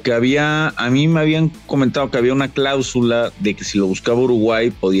 pero que a mí me habían comentado que había una cláusula de que si lo buscaba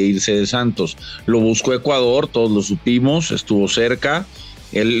Uruguay podía irse de Santos. Lo buscó Ecuador, todos lo supimos, estuvo cerca.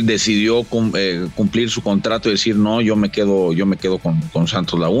 Él decidió cumplir su contrato y decir, no, yo me quedo con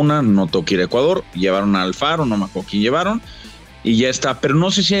Santos Laguna, no tengo que ir a Ecuador. Llevaron a Alfaro, no me acuerdo quién llevaron, y ya está. Pero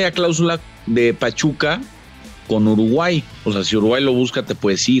no sé si haya cláusula de Pachuca con Uruguay. O sea, si Uruguay lo busca, te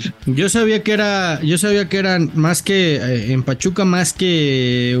puedes ir. Yo sabía que era más que en Pachuca, más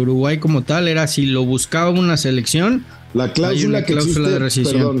que Uruguay como tal, era si lo buscaba una selección. La cláusula que existe, de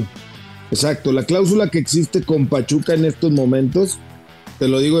rescisión. Perdón. Exacto, la cláusula que existe con Pachuca en estos momentos, te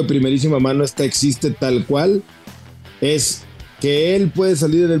lo digo de primerísima mano, existe tal cual, es que él puede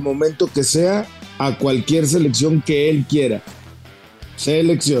salir en el momento que sea a cualquier selección que él quiera.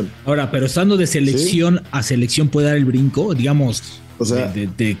 Selección. Ahora, pero estando de selección a selección puede dar el brinco, digamos, o sea,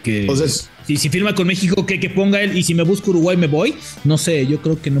 de que si firma con México que ponga él y si me busco Uruguay me voy, no sé, yo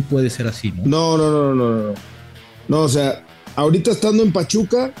creo que no puede ser así, ¿no? No, o sea, ahorita estando en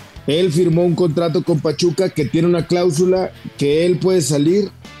Pachuca, él firmó un contrato con Pachuca que tiene una cláusula que él puede salir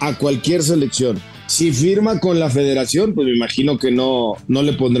a cualquier selección. Si firma con la federación, pues me imagino que no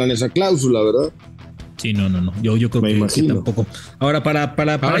le pondrán esa cláusula, ¿verdad? Sí, no. Yo creo que tampoco. Ahora,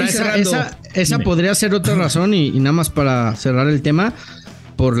 para ir cerrando, esa podría ser otra razón, y nada más para cerrar el tema,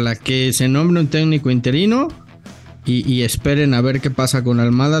 por la que se nombre un técnico interino y esperen a ver qué pasa con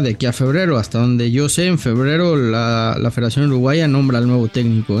Almada de aquí a febrero. Hasta donde yo sé, en febrero la Federación Uruguaya nombra al nuevo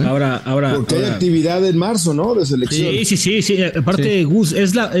técnico. Ahora, porque hay actividad en marzo, ¿no? De selección. Sí. Aparte, Gus,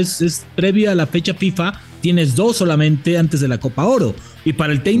 es previa a la fecha FIFA. Tienes 2 solamente antes de la Copa Oro. Y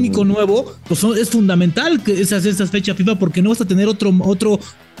para el técnico nuevo, pues es fundamental que esas fechas FIFA, porque no vas a tener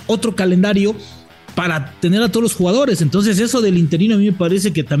otro calendario para tener a todos los jugadores. Entonces eso del interino a mí me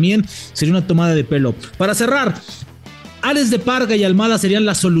parece que también sería una tomada de pelo. Para cerrar, ¿Ares de Parga y Almada serían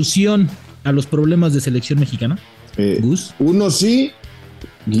la solución a los problemas de selección mexicana? ¿Gus? Uno sí,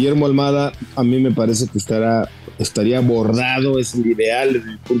 Guillermo Almada a mí me parece que estaría abordado, es el ideal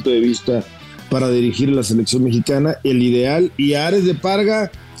desde mi punto de vista para dirigir la selección mexicana, el ideal. Y Ares de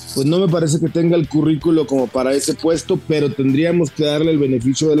Parga, pues no me parece que tenga el currículo como para ese puesto, pero tendríamos que darle el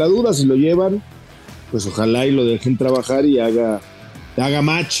beneficio de la duda. Si lo llevan, pues ojalá y lo dejen trabajar y haga haga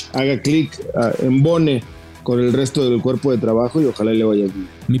match, haga clic, embone con el resto del cuerpo de trabajo y ojalá le vaya bien.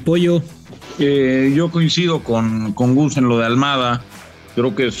 Mi pollo. Yo coincido con Gus en lo de Almada.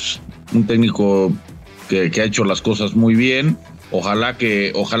 Creo que es un técnico que ha hecho las cosas muy bien. Ojalá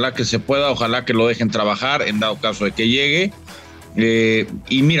que se pueda, ojalá que lo dejen trabajar en dado caso de que llegue.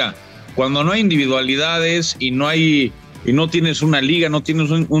 Y mira, cuando no hay individualidades y no tienes una liga, no tienes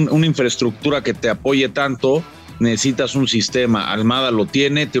una infraestructura que te apoye tanto, necesitas un sistema. Almada lo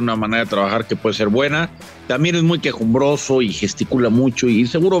tiene una manera de trabajar que puede ser buena. También es muy quejumbroso y gesticula mucho y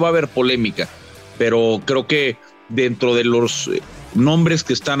seguro va a haber polémica, pero creo que dentro de los nombres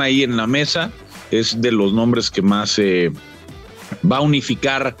que están ahí en la mesa es de los nombres que más va a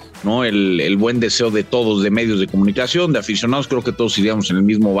unificar, ¿no? El buen deseo de todos, de medios de comunicación, de aficionados. Creo que todos iríamos en el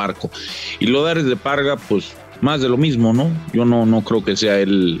mismo barco. Y lo de Ares de Parga, pues más de lo mismo, ¿no? Yo no creo que sea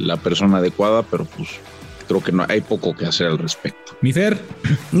él la persona adecuada, pero pues creo que no hay poco que hacer al respecto. ¿Mi Fer?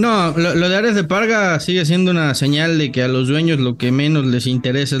 No, lo de Ares de Parga sigue siendo una señal de que a los dueños lo que menos les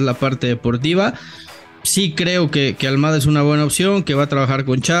interesa es la parte deportiva. Sí creo que Almada es una buena opción, que va a trabajar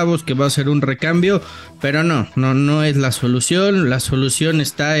con chavos, que va a hacer un recambio, pero no es la solución. La solución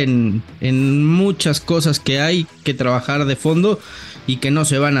está en muchas cosas que hay que trabajar de fondo y que no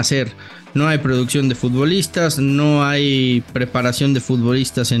se van a hacer. No hay producción de futbolistas, no hay preparación de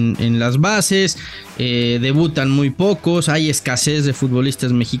futbolistas en las bases, debutan muy pocos, hay escasez de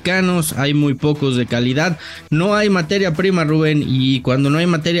futbolistas mexicanos, hay muy pocos de calidad, no hay materia prima, Rubén, y cuando no hay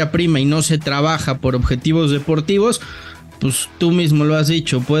materia prima y no se trabaja por objetivos deportivos, pues tú mismo lo has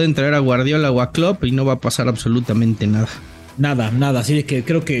dicho, pueden traer a Guardiola o a Klopp y no va a pasar absolutamente nada. Nada, así que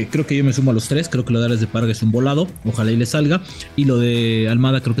creo que yo me sumo a los tres. Creo que lo de Ares de Parga es un volado, ojalá y le salga, y lo de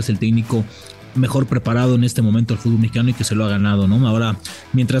Almada creo que es el técnico mejor preparado en este momento al fútbol mexicano y que se lo ha ganado, ¿no? Ahora,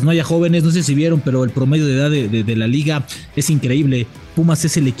 mientras no haya jóvenes, no sé si vieron, pero el promedio de edad de la liga es increíble. Pumas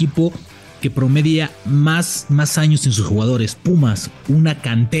es el equipo que promedia más años en sus jugadores. Pumas, una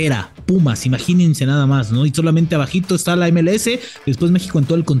cantera. Pumas, imagínense nada más, ¿no? Y solamente abajito está la MLS, y después México en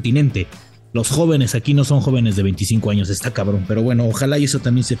todo el continente. Los jóvenes aquí no son jóvenes de 25 años, está cabrón, pero bueno, ojalá y eso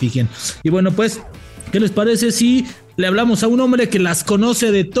también se fijen. Y bueno, pues, ¿qué les parece si le hablamos a un hombre que las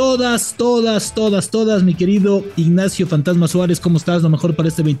conoce de todas, mi querido Ignacio Fantasma Suárez? ¿Cómo estás? Lo mejor para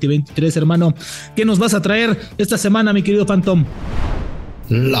este 2023, hermano. ¿Qué nos vas a traer esta semana, mi querido Phantom?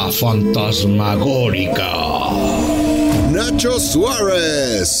 La fantasmagórica. Nacho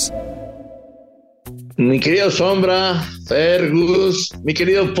Suárez. Mi querido Sombra, Fergus, mi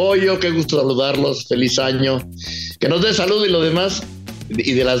querido Pollo, qué gusto saludarlos, feliz año, que nos dé salud y lo demás,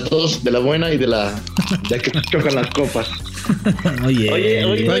 y de las dos, de la buena y de la que chocan las copas.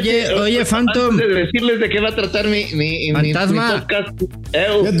 Oye, Phantom. Antes de decirles de qué va a tratar mi Fantasma. Mi podcast.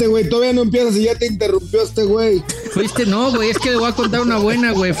 Fíjate, güey, todavía no empiezas y ya te interrumpió este güey. No, güey, es que le voy a contar una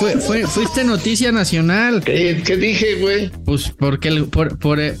buena, güey. Fuiste noticia nacional. ¿Qué dije, güey? Pues porque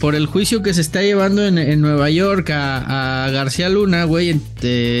por el juicio que se está llevando en Nueva York a García Luna, güey,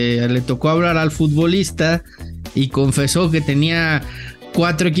 le tocó hablar al futbolista y confesó que tenía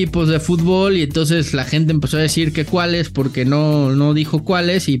 4 equipos de fútbol y entonces la gente empezó a decir que cuáles porque no dijo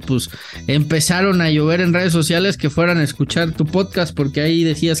cuáles y pues empezaron a llover en redes sociales que fueran a escuchar tu podcast porque ahí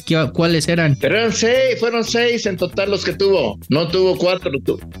decías cuáles eran. Pero fueron 6 en total los que tuvo, no tuvo 4.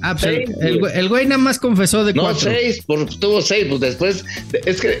 Pues el güey nada más confesó de 4. No, 6, tuvo 6, pues después,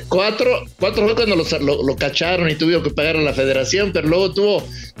 es que 4 fue cuando lo cacharon y tuvieron que pagar a la federación, pero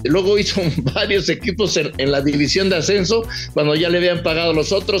luego hizo varios equipos en la división de ascenso cuando ya le habían pagado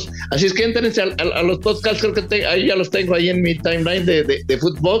los otros, así es que entrense a los podcasts, creo que ahí ya los tengo ahí en mi timeline de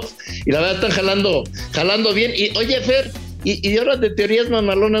Footbox, y la verdad están jalando bien. Y oye, Fer, y ahora de teorías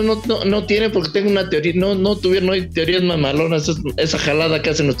mamalonas no tienen, porque tengo una teoría, no hay teorías mamalonas, esa jalada que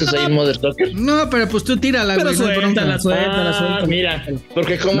hacen ustedes ahí en Mother Soccer. No, pero pues tú tírala, güey. Suelta. Mira,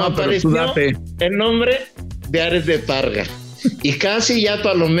 porque como apareció el nombre de Ares de Parga y casi ya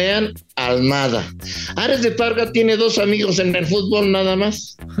palomean Almada. Ares de Parga tiene 2 amigos en el fútbol nada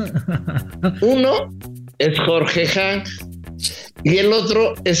más. Uno es Jorge Hank y el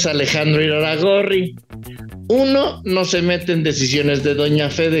otro es Alejandro Iraragorri. Uno no se mete en decisiones de Doña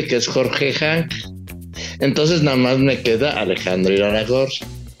Fede, que es Jorge Hank. Entonces nada más me queda Alejandro Iraragorri.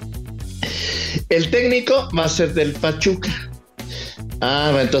 El técnico va a ser del Pachuca.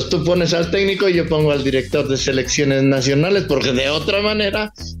 Entonces tú pones al técnico y yo pongo al director de selecciones nacionales, porque de otra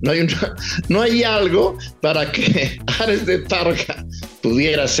manera no hay algo para que Ares de Parga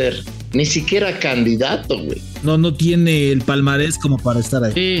pudiera ser ni siquiera candidato, güey. No tiene el palmarés como para estar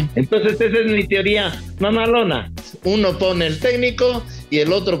ahí. Sí. Entonces esa es mi teoría mamalona. uno pone el técnico y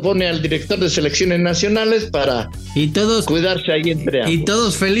el otro pone al director de selecciones nacionales para cuidarse ahí entre ambos. Y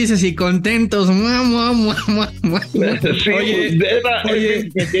todos felices y contentos. Sí,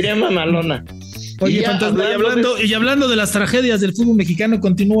 me diría mamalona. Oye, Fantasma, y hablando de las tragedias del fútbol mexicano,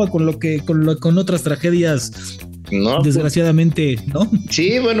 continúa con otras tragedias. No, desgraciadamente, ¿no?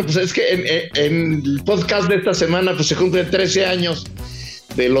 Sí, bueno, pues es que en el podcast de esta semana pues se cumplen 13 años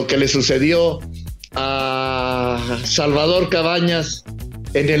de lo que le sucedió a Salvador Cabañas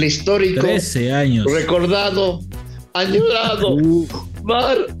en el histórico 13 años recordado, añorado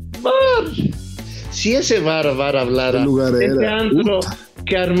bar. Si ese bar hablara, ese antro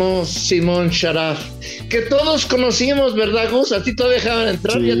que armó Simón Sharaf, que todos conocimos, ¿verdad, Gus? A ti te dejaban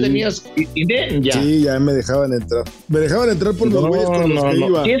entrar, sí. Ya tenías ya. Sí, ya me dejaban entrar. Me dejaban entrar por los güeyes con los que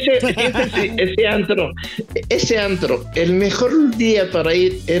iba. Y ese antro, el mejor día para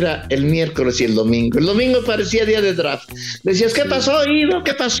ir era el miércoles y el domingo. El domingo parecía día de draft. Decías, ¿qué pasó, Ido?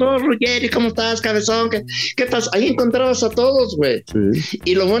 ¿Qué pasó, Ruggeri? ¿Cómo estás, cabezón? ¿Qué pasó? Ahí encontrabas a todos, güey. Sí.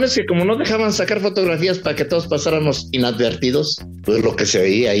 Y lo bueno es que como no dejaban sacar fotografías para que todos pasáramos inadvertidos, pues lo que se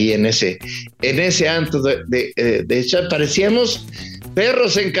veía ahí en ese antro de echar, parecíamos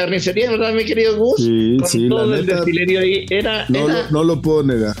perros en carnicería, ¿verdad, mi querido Gus? Sí, con sí, todo la el neta, desfilerío ahí. No lo puedo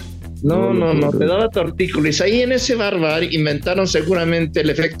negar. No, te daba tortícolis. Ahí en ese bar inventaron seguramente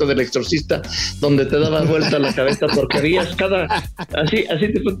el efecto del exorcista, donde te daba vuelta la cabeza porque veías así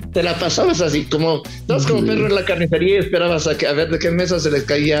te la pasabas así, como perro en la carnicería y esperabas a ver de qué mesa se les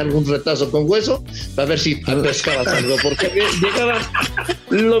caía algún retazo con hueso, para ver si pescabas algo, porque llegaba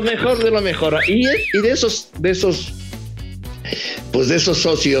lo mejor de lo mejor. Y de esos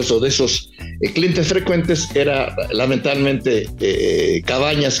socios o de esos clientes frecuentes era lamentablemente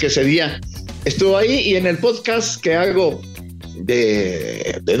Cabañas, que ese día estuvo ahí, y en el podcast que hago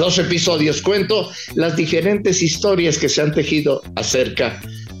de 2 episodios cuento las diferentes historias que se han tejido acerca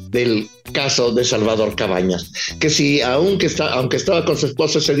del caso de Salvador Cabañas, que si aunque estaba con su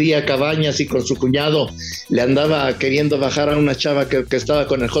esposo ese día, Cabañas, y con su cuñado le andaba queriendo bajar a una chava que estaba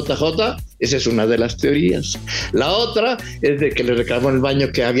con el JJ, esa es una de las teorías. La otra es de que le reclamó en el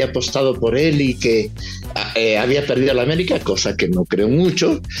baño que había apostado por él y que había perdido a la América, cosa que no creo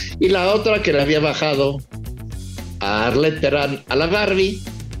mucho, y la otra que le había bajado a Arlet Terán a la Barbie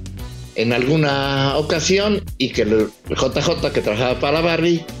en alguna ocasión, y que el JJ, que trabajaba para la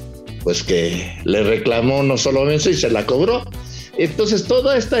Barbie, pues que le reclamó no solo eso y se la cobró. Entonces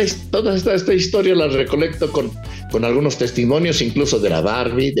toda esta historia la recolecto con algunos testimonios, incluso de la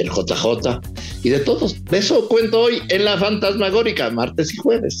Barbie, del JJ y de todos. De eso cuento hoy en La Fantasmagórica, martes y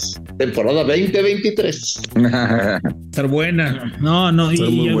jueves, temporada 2023. Estar buena. No.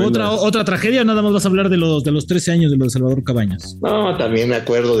 ¿Y otra tragedia? Nada más vas a hablar de los 13 años de lo de Salvador Cabañas. No, también me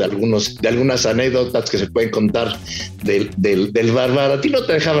acuerdo de algunas anécdotas que se pueden contar del bárbaro. A ti no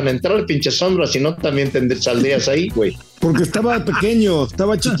te dejaban entrar, pinche sombra, sino también te saldrías ahí, güey. Porque estaba pequeño,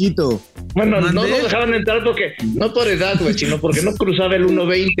 estaba chiquito. Bueno, no lo dejaban entrar porque, no por edad, güey, sino porque no cruzaba el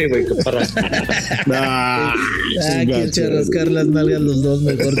 1.20, güey. Que eche a rascar las nalgas los dos,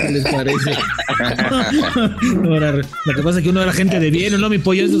 mejor, ¿qué les parece? Ahora, lo que pasa es que uno era gente de bien, ¿no? Mi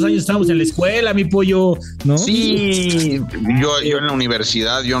pollo, estos años estábamos en la escuela, mi pollo, ¿no? Sí, yo en la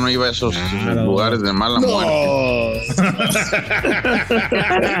universidad, yo no iba a esos lugares de mala muerte.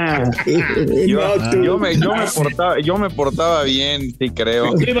 Yo me portaba bien, sí,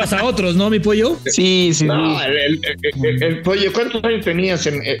 creo. ¿Tú ibas a otros, no, mi pollo? Sí. No, el pollo, ¿cuántos años tenías?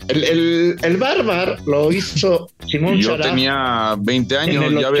 El bar lo hizo Simón Yo Sharaf. tenía 20 años,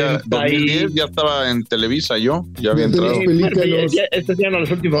 ya había 2010, ya estaba en Televisa yo, ya había entrado. Estos eran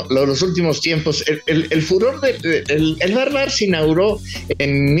los últimos tiempos. El furor el bar se inauguró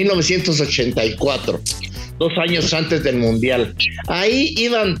en 1984. 2 años antes del Mundial. Ahí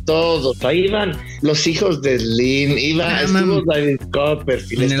iban todos, ahí iban los hijos de Slim, estuvo David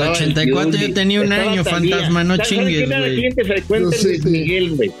Copperfield. En el 84 yo tenía un año, Fantasma, no chingues, güey. ¿Sabes quién era el frecuente? Luis Miguel,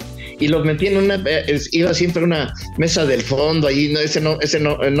 güey. Y los metía en iba siempre a una mesa del fondo, ahí ese no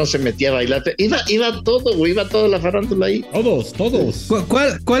se metía a bailar. Iba todo, güey, iba toda la farándula ahí. Todos.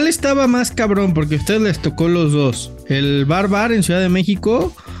 ¿Cuál estaba más cabrón? Porque a ustedes les tocó los dos. ¿El bar en Ciudad de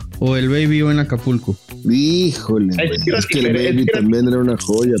México o el Baby O en Acapulco? Híjole, es que el Baby también era una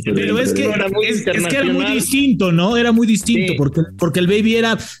joya, pero es que era muy distinto, ¿no? Era muy distinto, sí. porque el Baby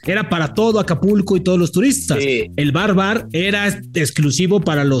era para todo Acapulco y todos los turistas. Sí. El bar era exclusivo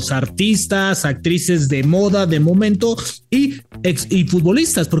para los artistas, actrices de moda, de momento y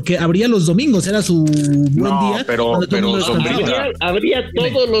futbolistas, porque abría los domingos, era su buen día. Pero abría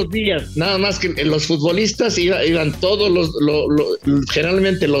todos los días, nada más que los futbolistas iban todos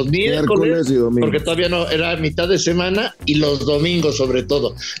generalmente los miércoles y domingo. Porque todavía no, era mitad de semana y los domingos sobre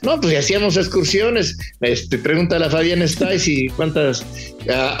todo. No, pues hacíamos excursiones. Pregúntale a Fabián Estáis y cuántas,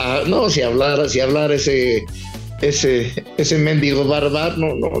 no, si hablar ese mendigo barbar, no.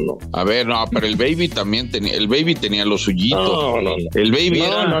 A ver, no, pero el Baby también tenía lo suyito. No. El Baby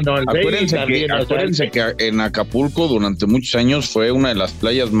acuérdense que en Acapulco durante muchos años fue una de las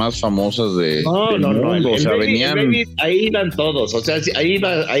playas más famosas del mundo. O sea, venían. El Baby, ahí iban todos, o sea, ahí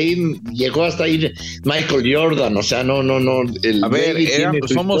llegó hasta ir Michael Jordan, o sea, no. A ver,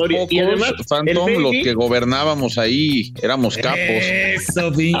 somos pocos, y además, Phantom, los que gobernábamos ahí, éramos capos.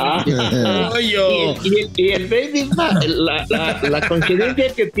 Eso, y el Baby, la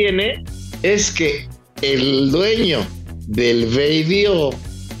coincidencia que tiene es que el dueño del Baby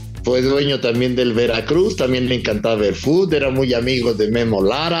fue dueño también del Veracruz, también le encantaba ver fútbol, era muy amigo de Memo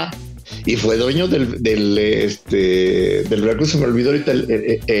Lara y fue dueño del Veracruz. Se me olvidó ahorita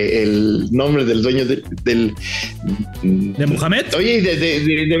el nombre del dueño ¿de Mohamed? Oye,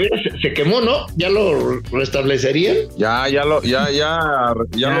 de veras se quemó, ¿no? ¿Ya lo restablecerían? Ya lo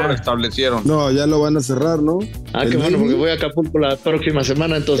restablecieron. No, ya lo van a cerrar, ¿no? Qué bueno, porque voy a Acapulco la próxima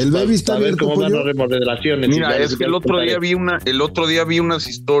semana, entonces el Baby está a ver cómo van las remodelaciones. Mira, es que el otro día vi unas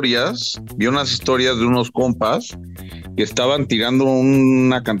historias de unos compas que estaban tirando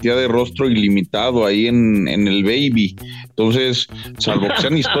una cantidad de rostro ilimitado ahí en el Baby. Entonces, salvo que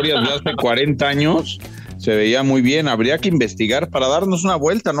sean historias de hace 40 años, se veía muy bien. Habría que investigar para darnos una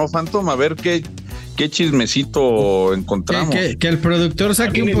vuelta, ¿no, Phantom? A ver qué chismecito encontramos. Que el productor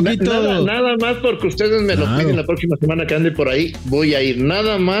saque un poquito. Nada más porque ustedes me lo piden la próxima semana que ande por ahí. Voy a ir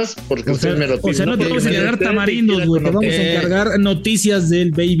nada más porque ustedes me lo piden. O sea, no te vamos a encargar tamarindos, güey. Te vamos a encargar noticias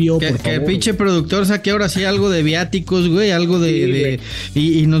del Baby por favor. Que el pinche productor saque ahora sí algo de viáticos, güey. Algo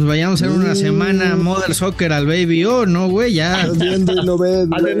y nos vayamos a hacer una semana Mother Soccer al Baby ¿no, güey? Ya.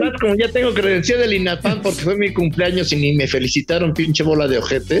 Además, como ya tengo credencial del INAPAM porque fue mi cumpleaños y ni me felicitaron, pinche bola de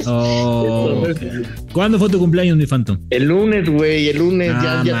ojetes. Entonces, ¿cuándo fue tu cumpleaños, mi Phantom? El lunes, güey, ya tengo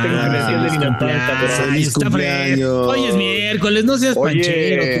credencial del INAPAM. Feliz cumpleaños. Hoy es miércoles, no seas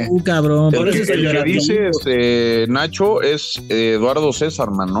panchero tú, cabrón. Por eso el que dices, Nacho, es Eduardo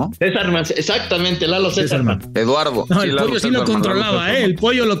Césarman, ¿no? Césarman, exactamente, Lalo Césarman. Eduardo. No, el pollo sí lo controlaba, el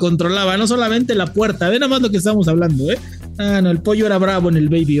pollo lo controlaba, no solamente la puerta, ve nada más lo que estamos hablando, no, el pollo era bravo en el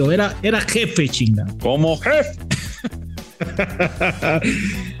Baby era jefe, chinga. Como jefe.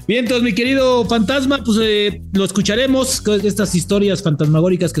 Bien, entonces, mi querido Fantasma, pues lo escucharemos, estas historias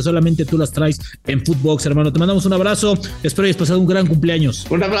fantasmagóricas que solamente tú las traes en Footbox, hermano. Te mandamos un abrazo, espero hayas pasado un gran cumpleaños.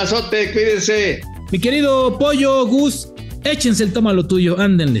 Un abrazote, cuídense. Mi querido Pollo, Gus, échense el toma lo tuyo,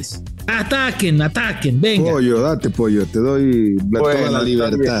 ándenles. Ataquen, venga. Pollo, date, Pollo, te doy toda la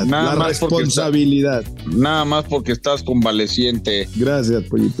libertad, la responsabilidad. Nada más porque estás convaleciente. Gracias,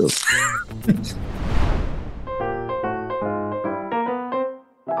 Pollito.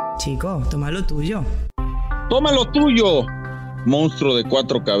 Chico, toma lo tuyo. Toma lo tuyo, monstruo de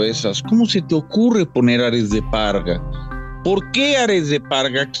 4 cabezas. ¿Cómo se te ocurre poner Ares de Parga? ¿Por qué Ares de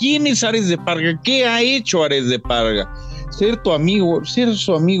Parga? ¿Quién es Ares de Parga? ¿Qué ha hecho Ares de Parga? Ser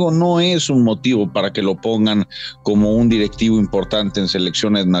su amigo no es un motivo para que lo pongan como un directivo importante en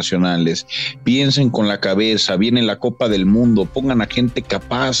selecciones nacionales. Piensen con la cabeza, viene la Copa del Mundo, pongan a gente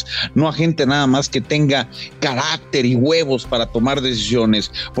capaz, no a gente nada más que tenga carácter y huevos para tomar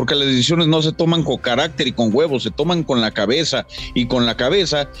decisiones, porque las decisiones no se toman con carácter y con huevos, se toman con la cabeza, y con la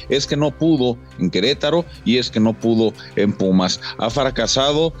cabeza es que no pudo en Querétaro y es que no pudo en Pumas. Ha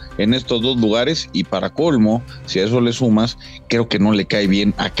fracasado en estos 2 lugares y para colmo, si a eso le sumas, creo que no le cae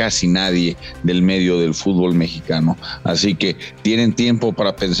bien a casi nadie del medio del fútbol mexicano. Así que tienen tiempo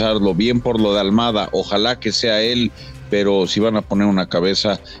para pensarlo, bien por lo de Almada, ojalá que sea él, pero si van a poner una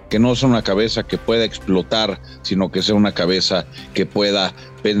cabeza, que no sea una cabeza que pueda explotar, sino que sea una cabeza que pueda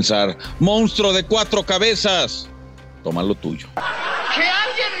pensar. Monstruo de 4 cabezas, toma lo tuyo. ¡Que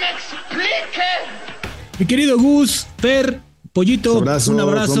alguien me explique! Mi querido Gus, Fer, Pollito, un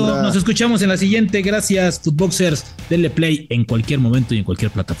abrazo. Sombra. Nos escuchamos en la siguiente. Gracias, Footboxers. Denle play en cualquier momento y en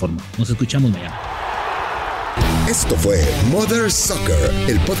cualquier plataforma. Nos escuchamos mañana. Esto fue Mother Soccer,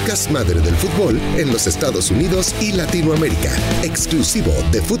 el podcast madre del fútbol en los Estados Unidos y Latinoamérica, exclusivo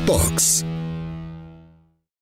de Footbox.